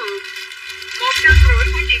Kim Phượng. 150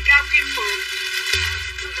 của chị Cao Kim Phượng.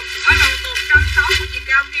 Ở đầu 160 của chị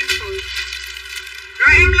Cao Kim Phượng.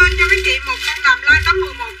 Rồi em lên cho mấy chị một con đầm live tới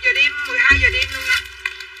 11 giờ đêm, 12 giờ đêm luôn nha.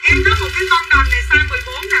 Em có một cái con đầm này size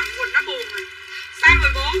 14 nè, Quỳnh nó buồn rồi. Size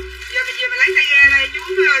 14. Giờ mày về mày lấy tay ra đây, chú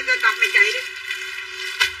đập mày chạy đi.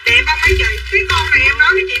 Đẹp không mấy chị? Cái con này em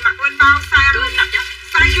nói mấy chị mặc lên bao xa luôn.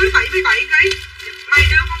 Size dưới 77 kg. Mày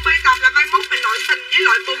đưa con bi tập là mai mốt mình loại xình với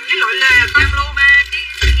loại bùng với loại lề con luôn.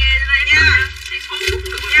 Cái ghe đây nha.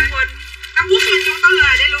 Nha Quỳnh. Nó bút lên vô tới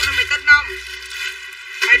lề đây luôn là mày tin không?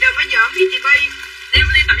 Mày đừng có giỡn với chị Bi. Đem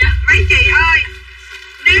lên tập nha. Mấy chị ơi,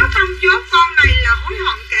 nếu không chốt con này là hối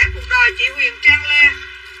hận cả cuộc đời chị Huyền Trang Lê.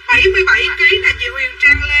 77 kg là chị Huyền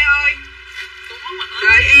Trang Lê ơi.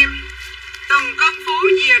 Đợi em. Từng con phố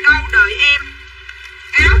gì ở đâu đợi em.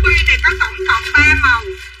 Áo bi này có tổng cộng 3 màu.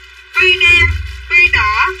 Bi đen, bi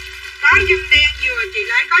đỏ. Có dùm đen vừa chị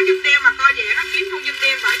lấy, có dùm đen mà co giãn. Nó kiếm con dùm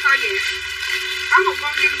đen phải co giãn. Có một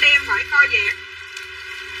con dùm đen phải co giãn.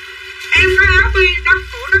 Em có áo bi đắp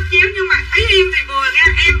cổ đắp chéo nhưng mà ý em thì vừa nha,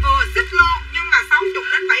 em vừa xích luôn. Nhưng mà 60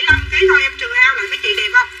 đến 75 kg thôi em trừ ao lại mấy chị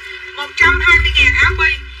đẹp không? 120 ngàn áo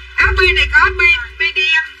bi. Áo bi này có bi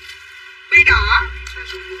đen, bi đỏ.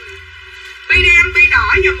 Bi đen, bi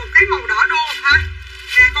đỏ và một cái màu đỏ đô hả?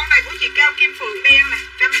 Nè con này của chị Cao Kim Phượng đen nè,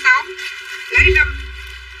 160. Lấy râm.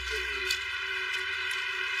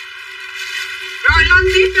 Rồi lên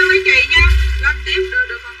tiếp cho mấy chị nha. Lên tiếp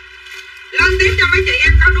được không? Lên tiếp cho mấy chị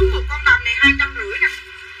em có đúng một con đầm này 250 nè.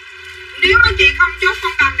 Nếu mấy chị không chốt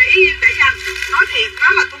con đầm này yên để dành. Nói thiệt nó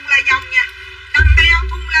là thun la dông nha. Đầm đeo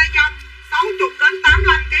thun la dông 60 đến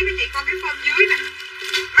 85 kg. Mấy chị coi cái phơm dưới nè.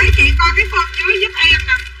 Mấy chị coi cái phơm dưới giúp em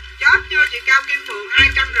nè. Chốt chưa chị Cao Kim Phượng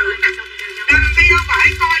 250 nè. Đầm đeo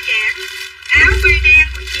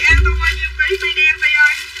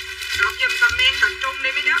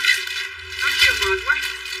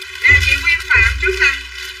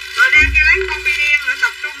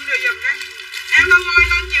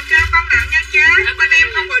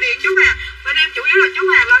Bên em chủ yếu là chốt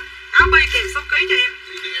hàng lên. Áo bi kèm số ký cho em.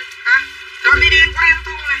 Hả? Rồi bi đen của An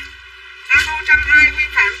Thu này. An Thu 120, Nguyên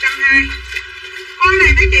Phạm 120. Con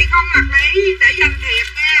này mấy chị không mặc lấy để dành thiệp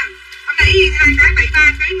nha. Hôm nay yên 2 cái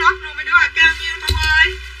 73 ký nốt luôn mấy đứa ơi. Cao nhiêu Thu ơi?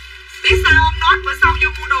 Biết sao không nốt bữa sau vô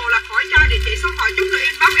mua đồ là khỏi cho địa chỉ số thoại, chút nữa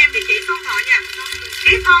inbox em địa chỉ số thoại nha.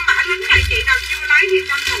 Cái con mã lính này chị nào chưa lấy thì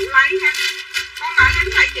tranh thủ lấy nha. Con mã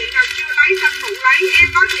lính này chị nào chưa lấy tranh thủ lấy. Em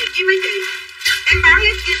nói thiệt với mấy chị, em bán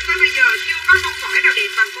legging tới bây giờ chưa có con vải nào đẹp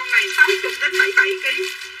bằng con này 60 đến 77 kg.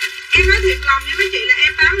 Em nói thiệt lòng với mấy chị là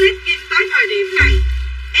em bán legging tới thời điểm này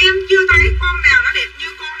em chưa thấy con nào nó đẹp như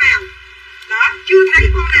con nào. Đó, chưa thấy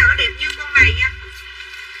con nào nó đẹp như con này nha.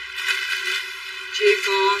 Chỉ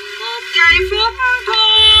còn 1 giây phút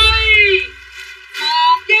thôi,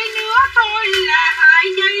 1 giây nữa thôi là 2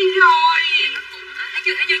 giây rồi. Thấy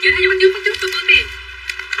chưa, bắt chước tôi đi.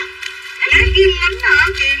 Lấy ghiên lính hả?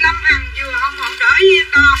 Chị Lâm Hằng vừa không đỡ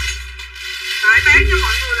yên đâu. Tại bán cho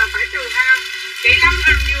mọi người là phải trừ hao. Chị Lâm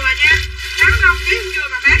Hằng vừa nha. 85 kg vừa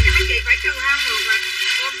mà bán cho mấy chị phải trừ hao ngược lại.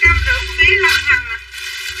 150 của bé Lâm Hằng nè.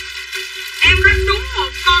 Em có đúng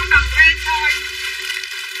một con đầm ren thôi.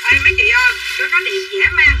 Ê mấy chị ơi, cho nó đẹp dễ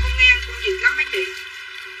mang con ngang con vịt lắm mấy chị.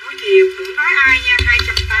 Nói thiệt, đừng nói ai nha,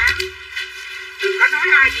 280. Đừng có nói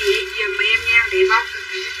ai gì giùm em nha, đẹp không?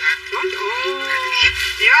 Nói trời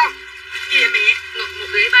đẹp không? Gì vậy mẹ? Ngực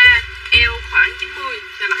 103, eo khoảng 90,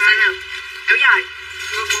 là mặc size nào? Áo dài.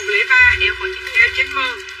 Ngực 103, Eo khoảng 90. eo 90,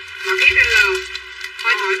 mặc XL.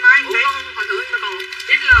 Thôi thoải mái. Ủa không, hỏi thử mà còn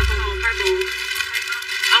XL còn 1, 2 bộ.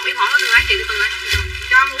 Ông em hỏi có từng lấy chị từ lấy.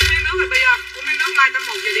 Cho em uống miếng nước rồi bây giờ. Uống miếng nước lai tới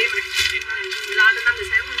 1 giờ đi mẹ. Lo tới 5 giờ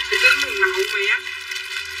sáng luôn. Chị tính mùng nậu mẹ.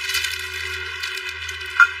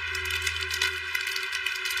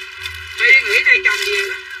 Đi nghĩ đây chồng về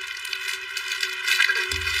đó.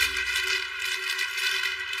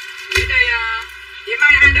 Nghĩ đây vậy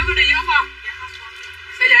mai hai đứa có đi với không?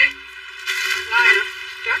 Sao vậy? Lai hả?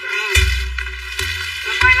 Chết rồi.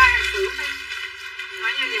 Rồi mai lai hàng xưởng đi.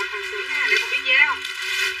 Mai nha nhập hàng xưởng nha, để con biết giá không?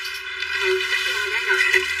 Chắc là bán rồi.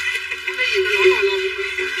 Em đi gì tao lỗi lồn một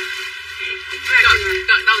người.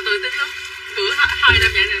 Gật đầu tự tin lắm. Cửa 2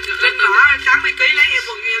 năm vậy nè. Linh bỏ 80 kg lấy em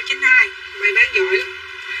quần nhiều 92. Mày bán giỏi lắm.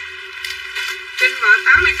 Linh bỏ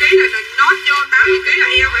 80 kg rồi là nốt vô 80 kg là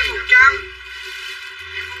eo phải 100.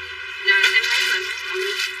 Giờ em thấy rồi.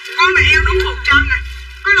 Con này eo đúng 100 nè.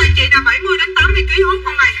 Con này chị là 70 đến 80 kg hút,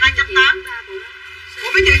 con này 280.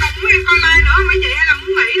 Ủa mấy chị còn muốn em coi like nữa không mấy chị, hay là muốn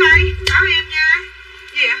nghỉ đây? Báo em nha.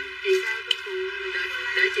 Gì vậy? Chị sao con cùng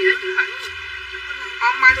để chị lấy chịu thẳng.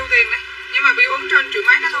 Con mai thu tiền này. Nhưng mà bị uống trên triệu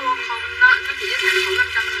mấy nó thu không? Không, nó chỉ giới hạn khoảng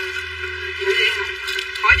 500 rồi. Ủa vậy hả?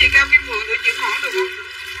 Hỏi chị Cao Kim Phượng thử chuyển khoản được không?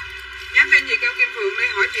 Nhắn tin chị Cao Kim Phượng đi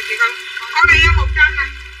hỏi chị không? Con này eo 100 nè.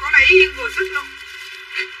 Con này yên vừa sức luôn.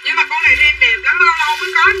 Nhưng mà con này ren đẹp lắm, lâu lâu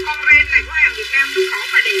mới có con ren này của hàng Việt Nam xuất khẩu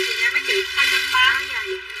mà đẹp thì nha mấy chị.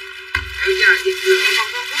 280. Eo dài thiệt lừa, còn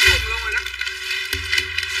con cuối cùng luôn rồi đó.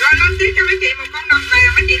 Rồi lên tiếp cho mấy chị một con đầm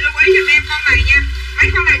vàng, mấy chị lưu ý giùm em con này nha. Mấy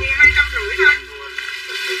con này thì 250 thôi.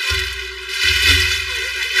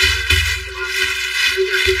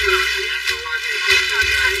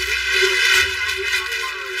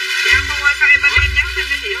 Dạ không qua sao em bên em nhắn tin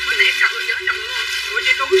cho chị không? Bữa nay em chọn rồi, nhớ chọn luôn. Ủa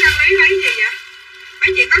chị Tú Trang Lý lấy gì vậy? Mấy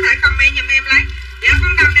chị có thể comment giùm em lấy. Dạ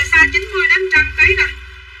con đầm này size 90 đến 100 kg nè.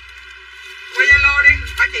 Qua Zalo đi,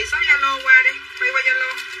 hỏi chị số Zalo qua đi, quay qua Zalo.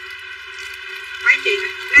 Mấy chị nè,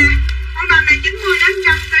 nè, con đầm này 90 đến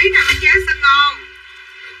 100 kg nè, mấy chị xinh không?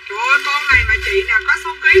 Trời ơi, con này mà chị nào có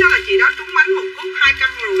số ký đó là chị đó trúng bánh một khúc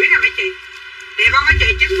 250 nè mấy chị. Đẹp không mấy chị,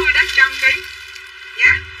 90 đến 100 kg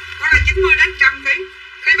nha. Con là 90 đến 100 kg.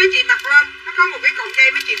 Khi mấy chị mặc lên, nó có một cái cọng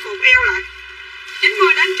dây mấy chị cột eo lại.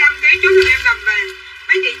 90 đến 100 kg chốt cho em đầm vàng.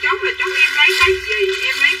 Mấy chị chốt là chốt em lấy cái gì,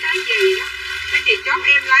 em lấy cái gì đó. Mấy chị chốt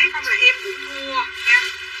em lấy không là em cũng thua nha.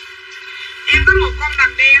 Em có một con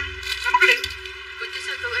đầm đen, nó có điện.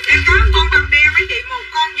 Em có con đầm đen mấy chị, một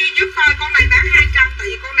con duy nhất thôi, con này bán 200 tại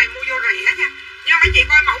vì con này mua vô rẻ nha. Nhưng mấy chị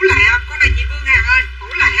coi mẫu lạ, con này chị Vương Hằng ơi,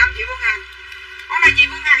 mẫu lạ không chị Vương Hằng? Con này chị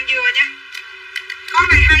Vương Hằng vừa nha. Con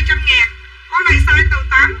này 200.000. Con này size từ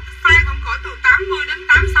 8, size khoảng cỡ từ 80 đến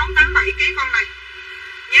 86, 87 kg con này.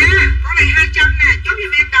 Nha, con này 200 nè, chốt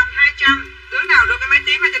giùm em đầm 200. Đứa nào đưa cái máy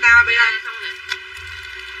tím cho tao bây giờ.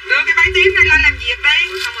 Đưa cái máy tím này lên làm việc đi.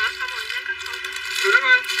 Xong rồi, nhắn cắt xong đó. Rồi đúng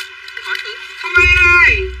không? Hỏi thử. Thu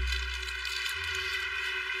ơi.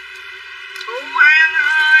 Thu An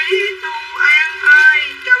ơi, Thu An ơi,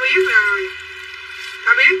 cho biết rồi.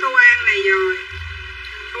 Cho biết Thu An này rồi.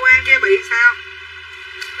 Thu An kia bị sao?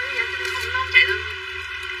 Nó chạy lên.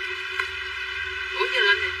 Ủa giờ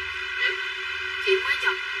lên nè. Chị mới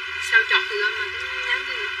chọc. Sao chọc thì lên mà nhắn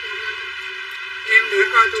tin thì không lên. Em để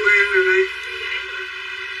coi Thu An rồi đây.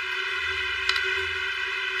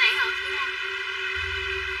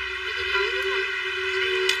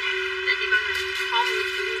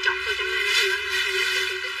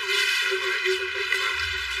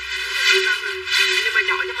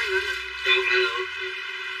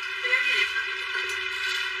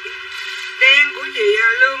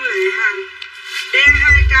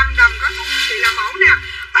 mẫu nào.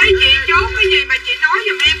 Ấy chị chốt cái gì mà chị nói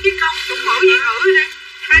giùm em cái câu chủ mẫu dị ngữ đi.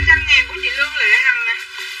 200.000 của chị Lương Lệ Hằng nè.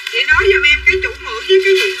 Chị nói giùm em cái chủ ngữ với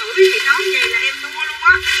cái dị ngữ, chị nói vậy là em thua luôn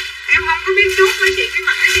á. Em không có biết chốt với chị cái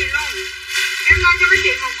mã gì luôn. Em lên cho mấy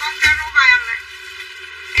chị một con caro vàng nè.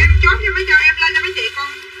 Em chốt cho mấy em lên cho mấy chị con.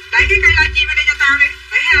 Đẩy cái cây livestream ở đây cho tao đi.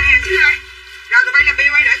 Đẩy hàng xuống đây. Rồi tụi bay làm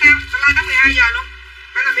bill ấy để tao. Tao lên tới 12 giờ luôn.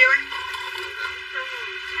 Bay làm bill ấy.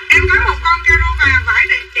 Em có một con caro vàng vải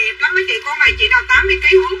đẹp lắm mấy chị. Con này chị nào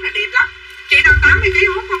 80kg hút là đẹp lắm. Chị nào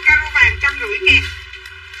 80kg hút con caro vàng 150.000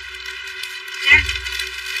 nha.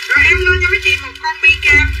 Rồi em lên cho mấy chị một con bi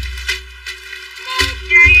cam. 1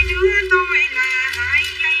 giây nữa tôi là 2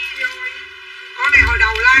 giây rồi. Con này hồi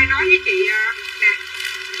đầu like nói với chị nè,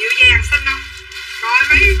 dịu dàng xinh không? Rồi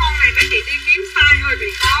mấy con này mấy chị đi kiếm size hơi bị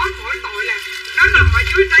khó. Mỗi tội là nó nằm ở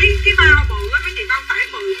dưới đáy cái bao bự á, mấy chị bao tải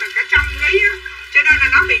bự mà cả 100kg á, cho nên là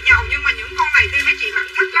nó bị nhầu. Nhưng mà những con này thì mấy chị mặc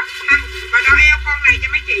thích lắm ha. Và đo eo con này cho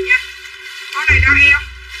mấy chị nha. Con này đo eo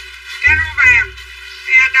caro vàng,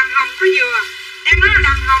 đầm hồng có dừa. Em nói là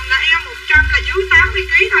đầm hồng là eo 100 là dưới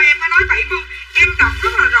 80kg thôi. Em có nói 70. Em đọc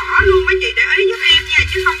rất là rõ luôn mấy chị, để ý giúp em nha.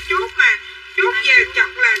 Chứ không chốt mà chốt về chật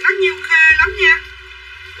là nó nhiêu khê lắm nha.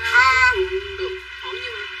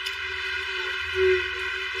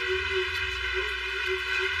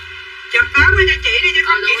 Chụp báo qua cho chị đi chứ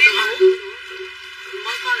không chị đi ngủ.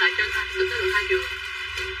 Mới coi lại trên được tới được 2 triệu.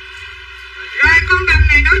 Rồi con đầm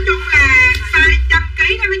này nói chung là size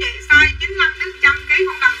 100kg đó mấy chị, size 95 đến 100kg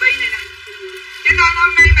con đầm bi này nè. Cho nên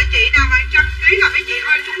hôm nay mà chị nào mà 100kg là mấy chị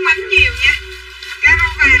hơi trúng bánh nhiều nha. Caro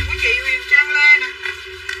vàng của chị Huyền Trang Lê nè.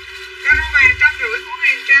 Caro vàng 150 của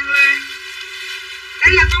Huyền Trang Lê.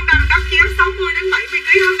 Đây là con đầm đắp chéo 60 đến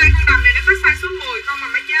 70kg. Hôm nay con đầm này nó có size số 10 không mà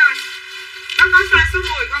mấy chị ơi. Nó có size số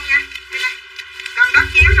 10 không nha. Đây này. Đầm đắp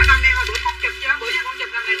chéo là đầm này hồi bữa con chụp chưa? Bữa giờ con chụp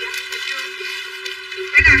đầm này chưa?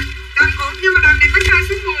 Đây nè. Đầm cũng nhưng mà đầm này có size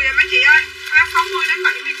số 10 rồi mấy chị ơi. 60 đến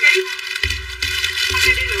 70kg. Hôm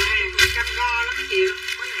nay đi lựa hàng cam go lắm mấy chị ơi.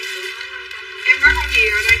 Em có con gì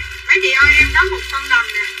ở đây? Mấy chị ơi em có một con đầm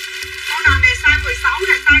nè. Con đầm này size 16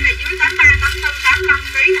 nè, size này dưới 83, 84,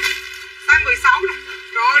 85kg nè. Size 16 nè.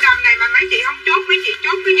 Rồi đầm này mà mấy chị không chốt, mấy chị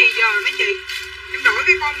chốt cái gì giờ mấy chị? Em đổi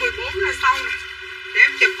cái con 14 là sau nè. Để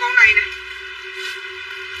em chụp con này nè.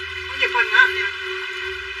 Con chụp hình hả?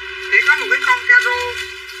 Để có một cái con caro.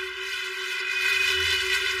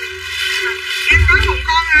 Em có một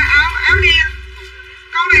con áo đen.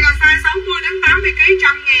 Con này là size 60 đến 80kg,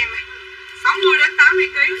 100.000 này. 60 đến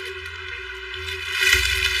 80kg.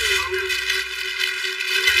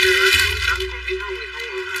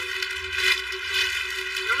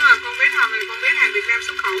 Đúng rồi, con bé Hồng này, con bé hàng Việt Nam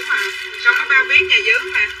xuất khẩu mà. Trong cái bao bít nhà dưới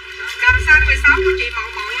mà. Đầm size 16 của chị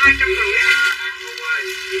Mậu Mậu 250 này.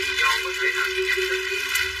 Chị do có thể nào chị nhắn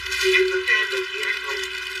tin cho em được chị An không?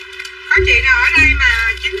 Có chị nào ở đây mà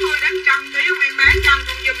 90 đến 100kg không em bán cho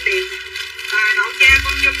con dùm đẹp. Và đậu cha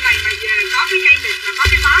con dùm này mà về có cái cây nịt mà có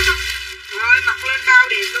cái bó đó. Rồi mặc lên bao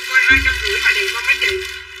đẹp luôn, coi 250 mà đẹp không mấy chị?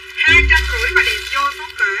 250 mà đẹp vô số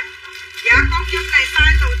kể. Dạ con dùm này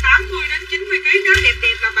size từ 80 đến 90kg, nếu đẹp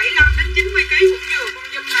đẹp là 75 đến 90kg cũng vừa con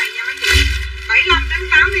dùm này nha mấy chị. 75 đến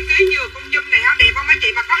 80kg vừa con dùm này nó đẹp không mấy chị,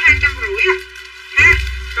 mà có 250 à. Ha.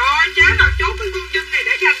 Rồi chế nào chốt cái con dùm này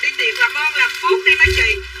để dành đi tiền làm ơn làm phước đi mấy chị.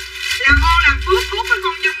 Làm ơn làm phước hút cái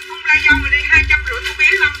con dùm không la dâu mà đi 250 của bé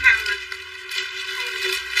Lâm Hằng nè.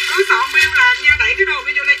 Cứ soạn bill làm nha, đẩy cái đồ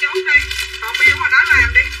vô đây chốt đi. Soạn bill mà đó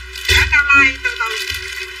làm đi. Để tao like từ từ.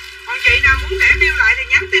 Còn chị nào muốn để bill lại thì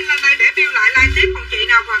nhắn tin lên đây để bill lại like tiếp. Còn chị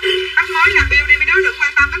nào mà khách mới làm bill đi, mấy đứa đừng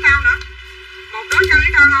quan tâm tới tao nữa. Một đứa chơi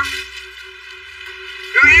với tao không?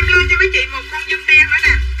 Rồi em lên cho mấy chị một con dùm đen nữa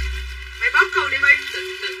nè. Mày bóp cừu đi Bi.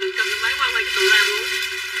 Đừng cầm máy quay quay cho tụi làm luôn.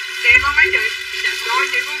 Đẹp không mấy chị? Rồi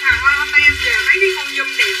chị con Hằng ơi, hôm nay em về mấy cái con dùm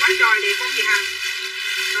đẹp quá trời, đẹp không chị Hằng?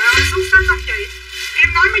 Trời ơi, xuất sắc không chị? Em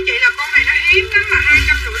nói với chị là con này nó hiếm lắm mà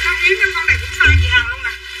 250 nó hiếm lắm, con này cũng size chị Hằng luôn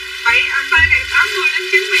nè. Size này 80 đến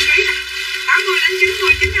 90kg nè. 80 đến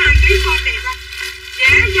 90, 92kg con đẹp không? Dễ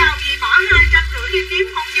giàu gì bỏ 250 đi kiếm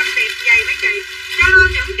con dùm đẹp dày mấy chị. Cho nên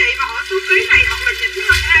những chị mà ở số ký này hoặc là nhỉnh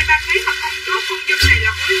hơn 2-3kg mà không chốt con dùm này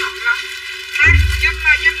là hối hận lắm. Ha, dùm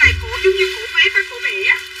này cổ giống như cổ bé các cổ bẻ.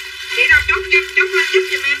 Chị nào chốt lên giúp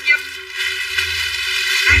giùm em dùm.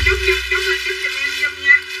 Chốt lên giúp giùm em dùm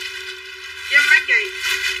nha. Dùm mấy chị.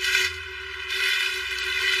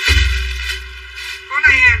 Con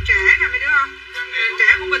này hàng trẻ nè mấy đứa không? Hàng trẻ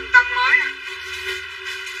của Bình Tân mới nè.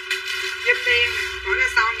 Dùm đen nè, bỏ ra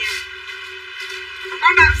sau nha.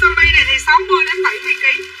 Con đầm sơ mi này thì 60 đến 70kg.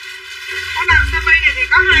 Con đầm sơ mi này thì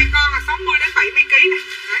có 2 con là 60 đến 70kg nè.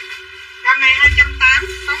 Đấy. Đầm này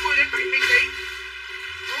 280, 60 đến 70kg.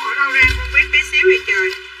 Ủa ở đâu ra con bé xíu vậy trời?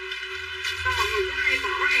 Sao mà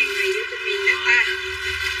bỏ hàng này vô trong miền đất ta.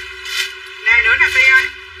 Này nữa nè Ti ơi.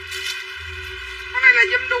 Con này là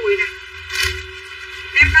dâm đùi nè.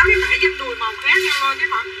 Em có cái vải dâm đùi màu khác nhau lên cái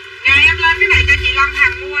mọi. Nè em lên cái này cho chị Lâm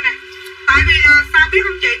Hằng mua nè. Tại vì sao biết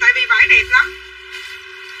không chị? Tại vì vải đẹp lắm.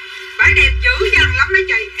 Vải đẹp dữ dằn lắm mấy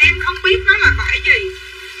chị. Em không biết nó là vải gì,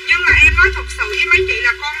 nhưng mà em nói thật sự với mấy chị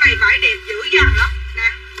là con này vải đẹp dữ dằn lắm. Nè,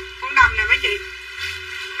 con đầm nè mấy chị.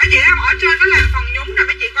 Mấy chị thấy ở trên nó làm phần nhúng nè,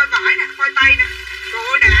 mấy chị coi vải nè, coi tay nè.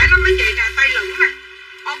 Rồi đã lắm mấy chị nè, tay lửng nè.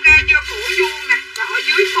 Ok chưa? Cổ vuông nè. Và ở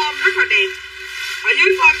dưới form rất là đẹp. Ở dưới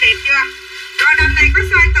form đẹp chưa? Rồi đầm này có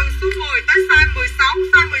size từ số 10 tới size 16.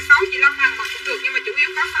 Size 16 chị Lâm Hằng mặc cũng được, nhưng mà chủ yếu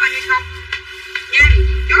có size hay không nha.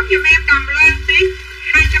 Chốt giùm em đầm lên tiếp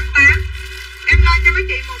 280. Em lên cho mấy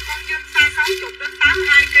chị một con dâm size 60 đến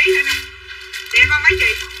 82 kg nữa nè. Đẹp không mấy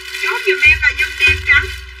chị? Chốt giùm em là dâm đen trắng.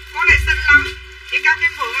 Con này xinh lắm. Chị Cao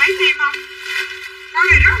Kim Phượng lấy thêm không? Con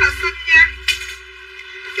này rất là xinh nha.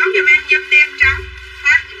 Chốt giùm em dâm đen trắng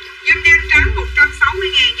ha. Dâm đen trắng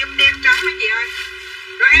 160.000 dâm đen trắng mấy chị ơi.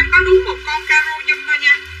 Rồi em có đúng một con caro dâm thôi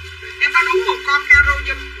nha. Em có đúng một con caro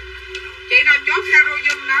dâm. Chị nào chốt caro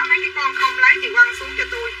dâm đó, mấy cái con không lấy thì quăng xuống cho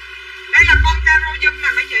tôi. Đây là con caro dâm nè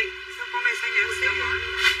mấy chị. Sao con này sao nhỏ xíu rồi.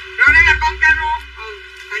 Rồi đây là con caro.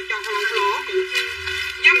 Tại chọt lộn lỗ.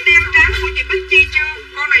 Dâm đen trắng của chị Bích Chi chưa?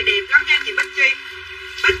 Con này đẹp lắm nha chị Bích Chi.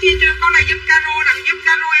 Bích Chi chưa? Con này dâm caro nè. Dâm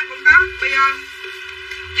caro em cũng có. Bây giờ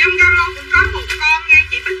dâm caro cũng có một con nha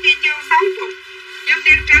chị Bích Chi chưa? 60. Dâm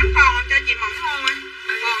đen trắng còn cho chị Mẫn Ngô ấy.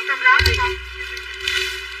 Còn trong đó hay không?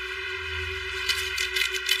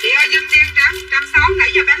 Chị ơi dâm đen trắng 160.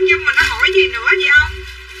 Nãy giờ bán dâm mà nó hỏi gì nữa gì không?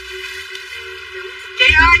 Chị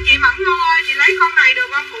ơi chị Mẫn Ngô ơi, chị lấy con này được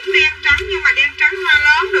không? Cũng đen trắng nhưng mà đen trắng hoa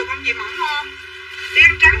lớn được không chị Mẫn Ngô?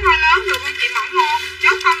 Đen trắng hoa lớn được không chị Mẫn Ngô?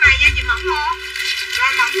 Chốt con này nha chị Mẫn Ngô.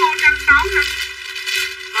 Rồi Mẫn Ngô 160 nè.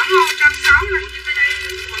 Mẫn Ngô 160 nè.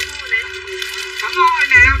 Mẫn Ngô hồi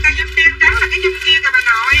nào? Ta dâm đen trắng là cái dâm kia kìa bà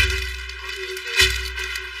nội.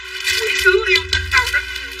 Quỷ sứ yêu tinh đầu đinh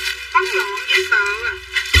bắn lộn dễ sợ à.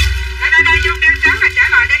 Đây dâm đen trắng là trả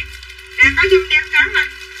lại đây. Nè có dâm đen trắng nè.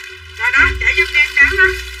 Rồi đó, trả dâm đen trắng đó.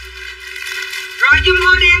 Rồi dâm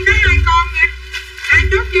hoa đen có 2 con nha. Ai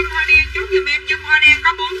chốt dâm hoa đen, chốt dùm em dâm hoa đen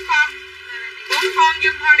có 4 con. 4 con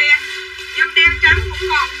dâm hoa đen. Dâm đen trắng cũng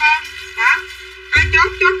còn con. Đó. Ai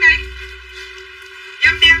chốt đi.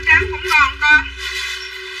 Dâm đen trắng cũng còn con.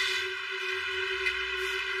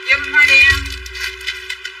 Dâm hoa đen.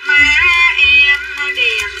 Má em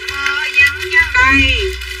đèn mơ vắng vắng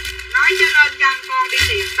đây. Nói chứ lên chăn con đi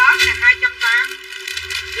tiệc Tết nè 280.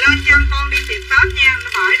 Lên chăn con đi tiệc Tết nha.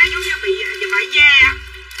 Bởi nó giống như bị bãi da á.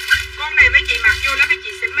 Con này mấy chị mặc vô là mấy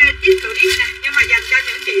chị sẽ mê tít đồ đi nè. Nhưng mà dành cho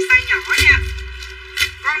những chị size nhỏ nha.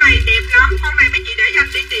 Con này đẹp lắm. Con này mấy chị để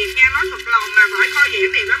dành đi tiệc nha. Nói thật lòng mà bởi coi dễ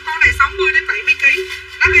đẹp lắm. Con này 60 đến 70 kg.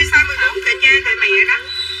 Nó ghi size 14 kệ cha kệ mẹ đó.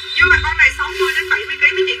 Nhưng mà con này 60 đến 70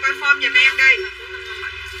 kg. Mấy chị coi form giùm em đây.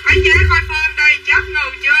 Mấy chế coi form đây. Chết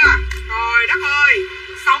ngầu chưa? Trời đất ơi.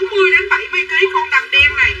 60 đến 70 kg con đầm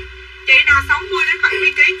đen này. Chị nào 60 đến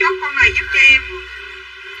 70 kg chốt con này giúp cho em.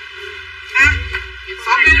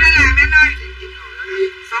 Soạn bill ra làm em ơi.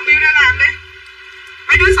 Soạn bill ra làm đi.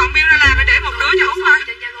 Mấy đứa soạn bill ra làm để một đứa cho Út thôi.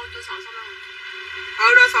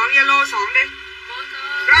 Đồ soạn Zalo soạn đi.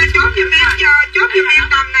 Rồi chốt giùm em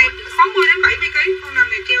đầm này 60 đến 70 kg. Con đầm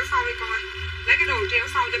này treo sau đi con ơi. Lấy cái đồ treo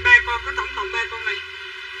sau cho 3 con, có tổng cộng 3 con này.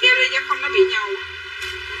 Treo đi chứ không nó bị nhầu.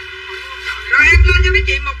 Rồi em lên cho mấy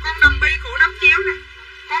chị một con đầm bi cổ đắp chéo nè.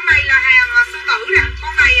 Con này là hàng sư tử nè.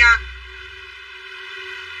 Con này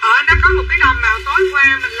nó có một cái đầm màu tối qua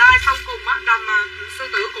mình like sau cùng á, đầm sư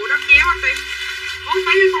tử cổ đắp chéo á Ti. Hốt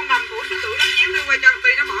mấy cái con đầm cổ sư tử đắp chéo đưa qua cho Ti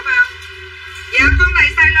nó bỏ vào. Dạ con này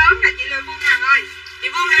size lớn nè chị Lê Phương Hằng ơi. Chị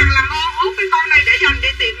Phương Hằng làm ơn hốt cái con này để dành đi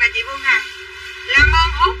tiệc nè chị Phương Hằng. Làm ơn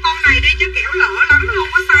hốt con này đi chứ kẻo lỡ lắm luôn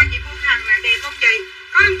á size chị Phương Hằng nè, đẹp không chị?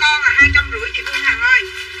 Có một con 250 chị Phương Hằng ơi.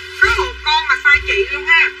 Có một con mà size chị luôn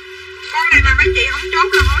ha. Con này mà mấy chị không chốt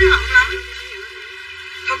là hối hận lắm.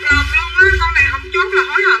 Thật lòng luôn á, con này không chốt là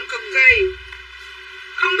hối hận cực kỳ.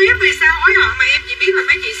 Không biết vì sao hối hận mà em chỉ biết là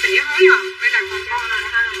mấy chị sẽ hối hận. Đây là còn con nào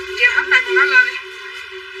treo hấp tay con nó lên đi.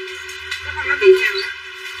 Cái con nó bị nhầm.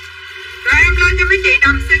 Rồi em lên cho mấy chị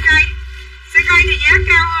đầm xe cây. Xe cây thì giá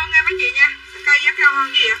cao hơn nha mấy chị nha. Xe cây giá cao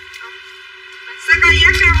hơn gì ạ? Xe cây giá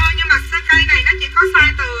cao hơn nhưng mà xe cây này nó chỉ có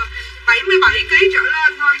size từ 77 kg trở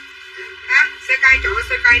lên thôi. Xe cây trời ơi,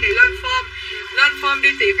 xe cây này lên form đi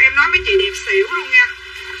tiệc em nói mấy chị đẹp xỉu luôn nha.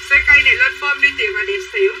 Xe cây này lên form đi tiệc là đẹp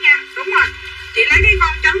xỉu nha. Đúng rồi. Chị lấy cái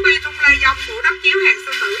con chấm bi thun lê dông của đắp chiếu hàng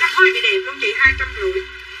sư tử đó hơi bị đẹp luôn chị, 250.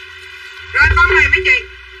 Rồi con này mấy chị.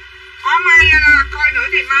 Mai coi nữa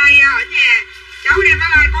thì mai ở nhà Cháu đem nó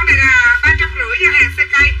lên, con này là 350 cho hàng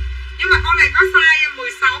CK. Nhưng mà con này có size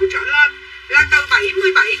 16 trở lên, là từ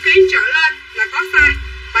 77 kg trở lên là có size,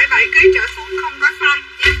 77 kg trở xuống không có size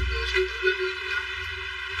nha.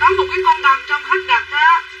 Có một cái con đầm trong khách đặt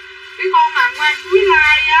á, cái con mà qua cuối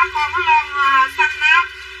like á, con cái lon xanh á,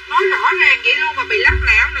 nói rõ ràng vậy luôn mà bị lắc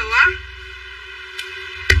não nữa.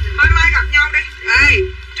 Thôi mai gặp nhau đi. Ê,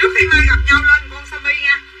 trước khi mai gặp nhau lên con sơ mi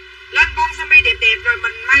nha, lên con sơ mi đẹp đẹp rồi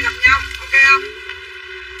mình mai gặp nhau, ok không?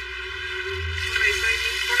 Con này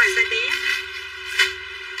size bé,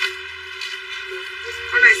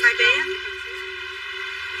 con này size bé.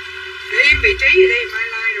 Để im vị trí gì đi, mai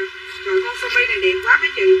like rồi. Trời, con sơ mi này đẹp quá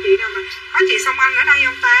mấy chị nào mà có chị Song Anh ở đây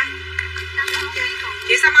không ta?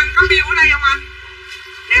 Chị Song Anh có bill ở đây không anh?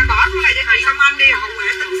 Nè bỏ con này cho chị Song Anh đi, hậu quả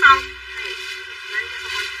tính sau.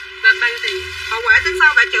 Hậu quả tính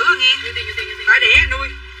sau bà chữa rồi nghe. Bà đẻ nuôi,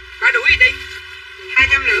 bà đuổi đi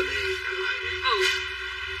 250.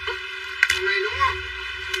 Con này đúng không?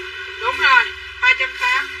 Đúng rồi,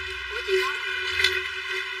 280.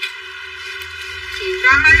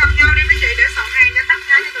 Rồi mai gặp nhau đi mấy chị để soạn hàng cho khách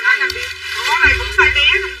cho tụi nó làm bill. Con này cũng size bé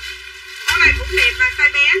nè. Con này cũng đẹp mà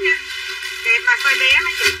size bé nha. Đẹp mà size bé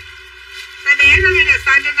mấy chị. Size bé nó đây là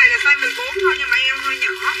size trên này là size 14 thôi nhưng mà eo hơi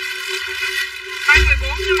nhỏ. Size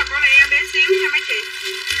 14 nhưng mà con này eo bé xíu nha mấy chị.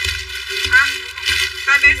 À,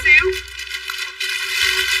 size bé xíu.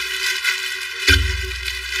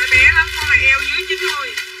 Size bé lắm, con này eo dưới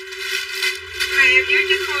 90. Con này eo dưới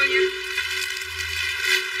 90 nha.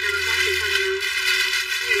 Này mà con chụp hình nào.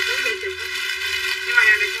 Nhiều thứ để chụp. Nhưng mà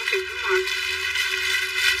hàng này con chụp cũng mệt.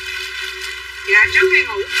 Dạ trước khi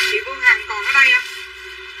ngủ chị Phương Hằng còn ở đây không?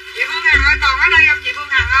 Chị Phương Hằng ơi còn ở đây không chị Phương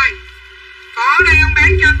Hằng ơi? Có ở đây không, bán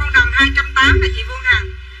trên con đầm 280 là chị Phương Hằng.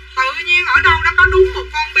 Tự nhiên ở đâu nó có đúng một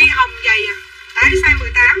con bi hồng dày à. Đấy size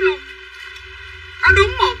 18 luôn. Có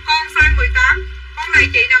đúng một con size 18. Con này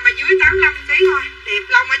chị nào mà dưới 85 kg thôi. Đẹp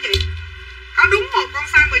lông hả chị? Có đúng một con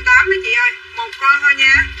size 18 đó chị ơi. Một con thôi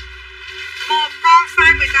nha. Một con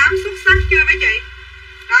size 18 xuất sắc chưa mấy chị?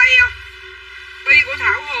 Đó eo. Bi của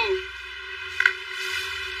Thảo Hồ.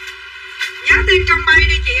 Nhắn tin trong bay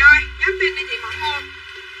đi chị ơi. Nhắn tin đi chị Mẫn Ngôn.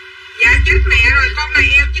 Dạ chết mẹ rồi, con này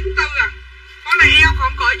eo 94 à. Con này eo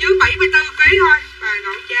còn cỡ dưới 74 kg thôi. Bà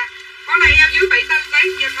nội cha. Con này eo dưới 74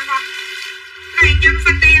 kg dùm hả con? Này dùm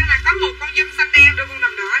xanh đen nè, có một con dùm xanh đen đưa con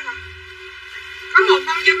nằm đỏ không? Có một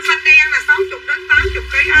con dùm xanh đen là 60 đến 80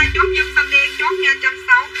 kg. Ai chốt dùm xanh đen chốt nha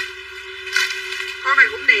 160. Con này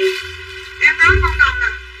cũng đẹp. Em nói con nằm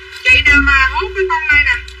nè. Chị nào mà hốt cái con này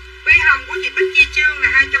nè, bi hồng của chị Bích Chi Trương là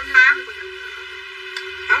 280.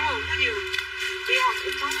 Thảo Hồn có nhiều. Bi hồng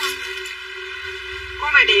cũng có không?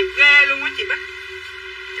 Con này đẹp ghê luôn á chị Bích.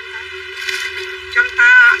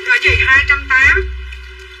 180. Ở chị 280.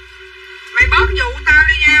 Mày bớt dụ tao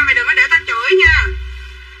đi nha, mày đừng có để tao chửi nha.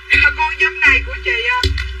 Con dâm này của chị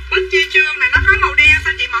Bích Chi Trương này nó có màu đen,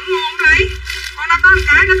 sao chị Mẫn Ngôn lấy? Con nó có một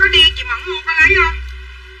cái nó có đen, chị Mẫn Ngôn có lấy không?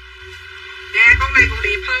 Nè con này còn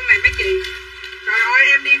đẹp hơn này mấy chị. Trời ơi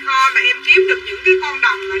em đi kho mà em kiếm được những cái con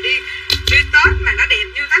đồng mà đi Tết mà nó đẹp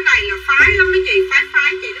như thế này là phái lắm mấy chị.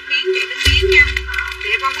 Phái chị nó biến nha.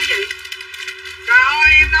 Đẹp không quý chị? Trời ơi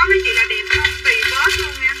em nói mấy chị là đẹp không tì vết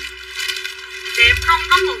luôn nha. Đẹp không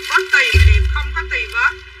có một vết tì, đẹp không có tì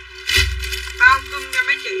vết. Bao cưng cho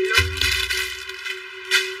mấy chị luôn.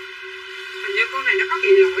 Hình như con này nó có bị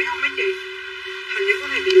lỗi không mấy chị? Hình như con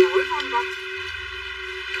này bị lỗi không con?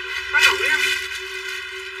 Có lỗi không?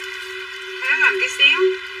 Nó làm cái xíu.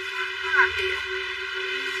 Nó làm gì không?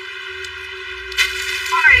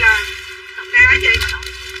 Con này là nè hả chị?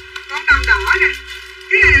 Con đầm đỏ nè.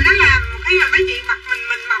 Cái này nó làm khi mà mấy chị mặc mình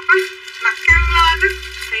mặc á, mặc căng lên á,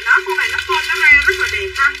 thì con này nó phên nó ra rất là đẹp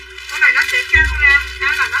ha. Con này nó sẽ căng ra,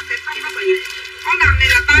 khá là nó sẽ không có bị. Con đầm này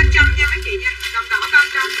là 300 nha mấy chị nha. Đầm đỏ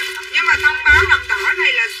 300. Nhưng mà thông báo đầm đỏ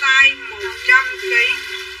này là size 100 kg.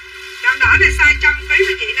 Đầm đỏ này size 100 kg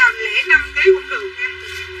mấy chị nào lẻ 5 kg cũng được nha.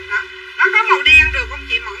 Đó. Nó có màu đen được không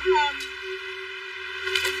chị Mẫn Ngôn?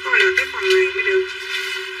 Coi là cái phần này mới được.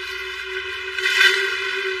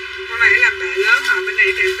 Con này làm bệ lớn hả? Bên này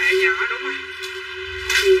làm bệ nhỏ đúng không?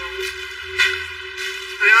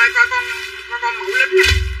 Trời ơi coi con mẫu lính nè.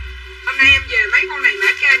 Hôm nay em về mấy con này mã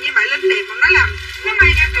ca với mã lính đẹp mà nó làm nó may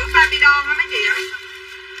theo kiểu baby doll hả mấy chị ạ?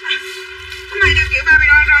 Nó may theo kiểu baby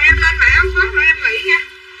doll rồi em lên mã áo khoác rồi em nghỉ nha.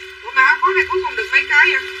 Ủa mã áo khoác này cuối cùng được mấy cái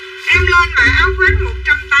vậy? Em lên mã áo khoác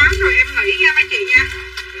 180 rồi em nghỉ nha mấy chị nha.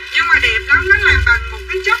 Nhưng mà đẹp lắm, nó làm bằng một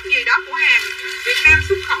cái chất gì đó của hàng Việt Nam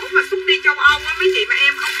xuất khẩu mà xuất đi châu Âu á mấy chị, mà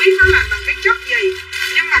em không biết nó làm bằng cái chất gì.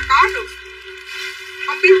 Nhưng mà có được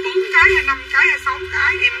không biết 4 cái hay 5 cái hay 6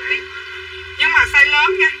 cái em không biết. Nhưng mà size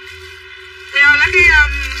lớn nha. Thì lấy cái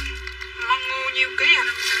măng ngô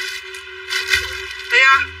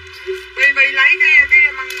Vi lấy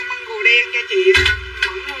cái măng gồ đen cho chị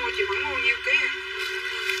Mẫn mua nhiêu ký à?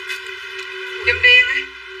 Dùm đen á.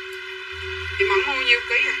 Chị Mẫn mua nhiêu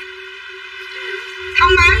ký à?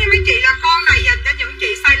 Thông báo với mấy chị là con này dành cho những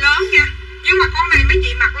chị size lớn nha. Nhưng mà con này mấy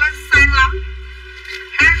chị mặc lên sang lắm.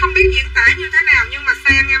 Không biết diễn tả như thế nào nhưng mà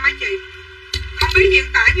sang nha mấy chị. Không biết diễn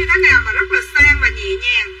tả như thế nào mà rất là sang và nhẹ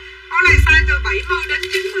nhàng. Con này size từ 70 đến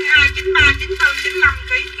 92, 93, 94, 95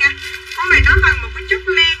 kg nha. Con này nó bằng một cái chất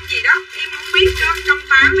len gì đó, em không biết nữa,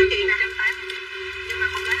 180 mấy chị nè. Nhưng mà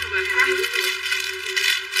không lấy được rồi.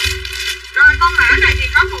 Rồi con mã này thì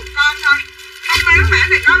có một con thôi. Không bán mã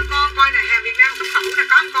này có một con, coi này hàng Việt Nam xuất khẩu này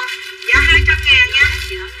có một con. Giá 200.000 nha.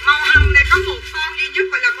 Màu hồng này có một con duy nhất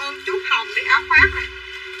và làm ơn chút hồng để áo khoác này.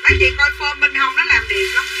 Mấy chị coi phơm bên hông nó làm đẹp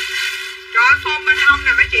lắm. Rồi phơm bên hông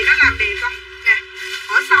nè mấy chị nó làm đẹp không? Nè,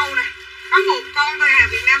 ở sau nè. Có một con thôi hàng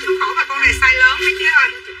Việt Nam xuất khẩu và con này size lớn mấy chị ơi.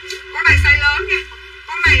 Con này size lớn nha.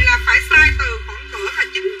 Con này là phải size từ khoảng cỡ là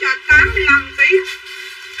 9 cho 85 kg.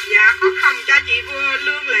 Dạ có hồng cho chị vừa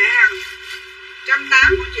Lương Lệ Hằng.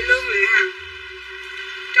 180 của chị Lương Lệ Hằng.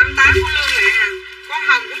 180 của Lương Lệ Hằng. Con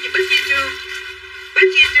hồng của chị Bích Chi Trương. Bích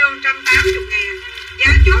Chi Trương 180.000. Dạ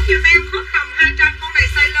chốt giùm em khót hồng 200. Con này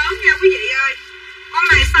size lớn nha quý vị ơi. Con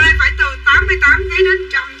này size phải từ 88 kg đến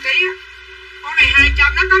 100 kg á. Con này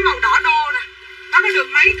 200, nó có màu đỏ đô nè. Nó có được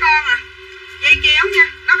mấy con à? Dây kéo nha.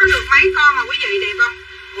 Nó có được mấy con à quý vị, đẹp không?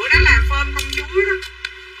 Ủa nó làm phơm công chúa đó.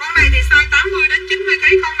 Con này thì size 80 đến 90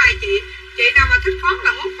 kg. Con này chị nào mà thích phốt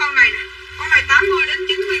là hút con này nè. Con này 80 đến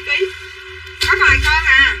 90 kg. Có vài con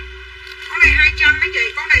à. Con này 200 mấy chị.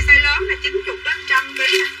 Con này size lớn là 90 đến 100 kg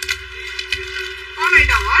nè. Con này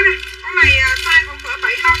đỏ nè. Con này size khoảng cỡ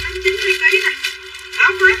 75 đến 90 kg nè.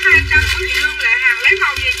 Áo khoác 200 của chị Lương Lệ Hằng. Lấy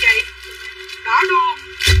màu gì chị? Đỏ đô.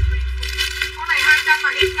 Con này 200 mà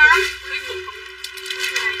ít lắm.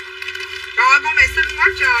 Rồi con này xinh quá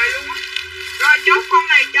trời luôn á. Rồi chốt con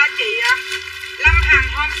này cho chị Lâm Hằng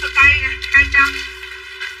Homestay nè 200.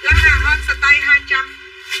 Lâm Hằng Homestay 200.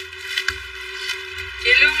 Chị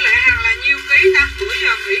Lương Lệ Hằng là nhiêu ký ta? Bữa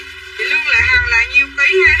giờ nghĩ chị Lương Lệ Hằng là nhiêu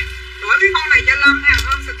ký ha? Đổi cái con này cho Lâm Hằng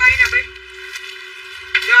Homestay nè Bi.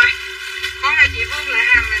 Rồi con này chị Vương Lệ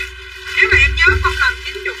Hằng nè. Nếu mà em nhớ không làm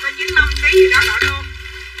 90 hay 95 kg gì đó đỏ đô.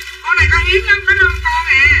 Con này có hiếm lắm, có 5 con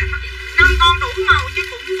à. 5 con đủ màu chứ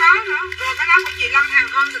cũng có nữa. Rồi cái đó của chị Lâm Hằng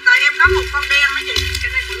Homestay. Em có một con đen mấy chị.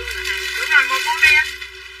 Cái này của Lương Lệ Hằng. Đúng rồi, một con đen.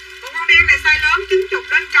 Một con đen này size lớn 90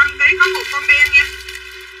 đến 100 kg. Có một con đen nha.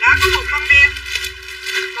 Đó có một con đen.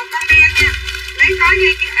 Một con đen nha. Lấy cái gì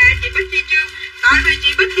chị Bích Chi Trương. Tại vì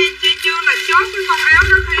chị Bích Chi Trương là chốt cái con áo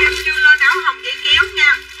đó khi em chưa lên áo hồng dây kéo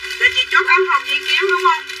nha. Là chị chốt áo hồng dây kéo đúng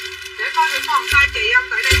không? Để coi thử còn size chị không.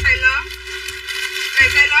 Tại đây size lớn. Này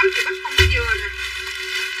size lớn chị Bích không có vừa nè.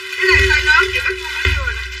 Cái này size lớn chị Bích không có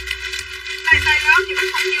vừa nè. Này size lớn chị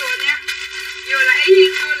Bích không vừa nha. Vừa là ý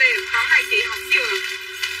nhiên đưa liền. Còn này chị không vừa.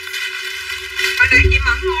 Hồi nãy chị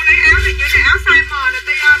Mẫn mua lấy áo này chưa nè. Áo size M nè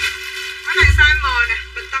Ti ơi. Cái này size M nè.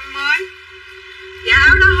 Bình Tân mới. Dạ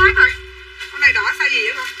áo đó hết rồi. Con này đỏ size gì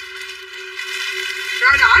vậy không?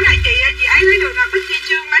 Rồi đỏ này chị ấy lấy được nè. Bích Chi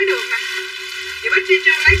Trương lấy được nè. Chị Bích Chi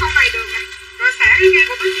Trương lấy con này được nè. Rồi xả cái kia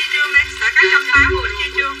của Bích Chi Trương đây. Xả cái 180 của Bích Chi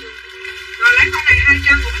Trương. Rồi lấy con này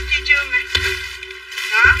 200 của Bích Chi Trương này.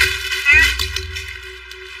 Đó ha.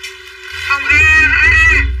 Hồng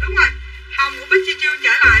đúng rồi. Hồng của Bích Chi Trương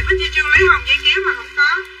trở lại. Bích Chi Trương lấy hồng dây kéo mà không có.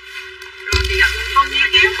 Rồi chị gặp hồng dây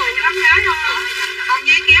kéo bự lắm gái không? Hồng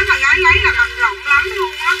dây kéo mà gái lấy là mặc rộng lắm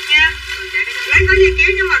luôn á nha. Lấy có dây kéo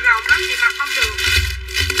nhưng mà rộng lắm chị mặc không được.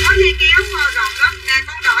 Có dây kéo mà rộng lắm. Nè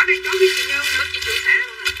con đỏ này chốt với chị Như nữa. Chị Trương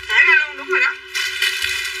xả ra luôn đúng rồi đó.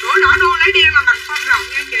 Đổ đỏ đua lấy đen là mặc phong rộng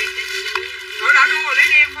nha chị. Đổ đỏ đua lấy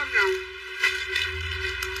đen phong rộng.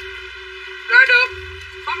 Rồi được.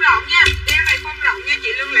 Phong rộng nha. Đen này phong rộng nha chị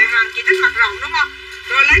Lương Lệ Hằng. Chị thích mặc rộng đúng không?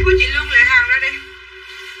 Rồi lấy của chị Lương Lệ Hằng ra đi.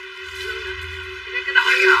 Lấy cái đỏ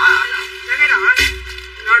này. Lấy cái đỏ này.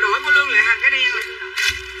 Rồi đổi của Lương Lệ Hằng cái đen này.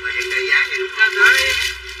 Rồi em đầy giá vậy đúng không? Đổi đi.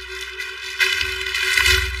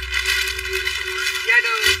 Dạ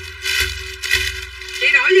được. Chị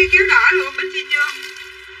đổi dây kéo đỏ luôn Bích Chi Trương.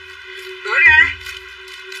 Đổi ra.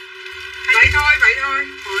 Vậy thôi.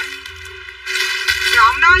 Hỏi.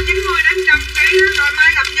 Rộng đó 90 đến 100 kg. Rồi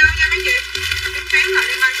mai gặp nhau nha mấy chị. Em xém lại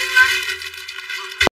đi mai con lên.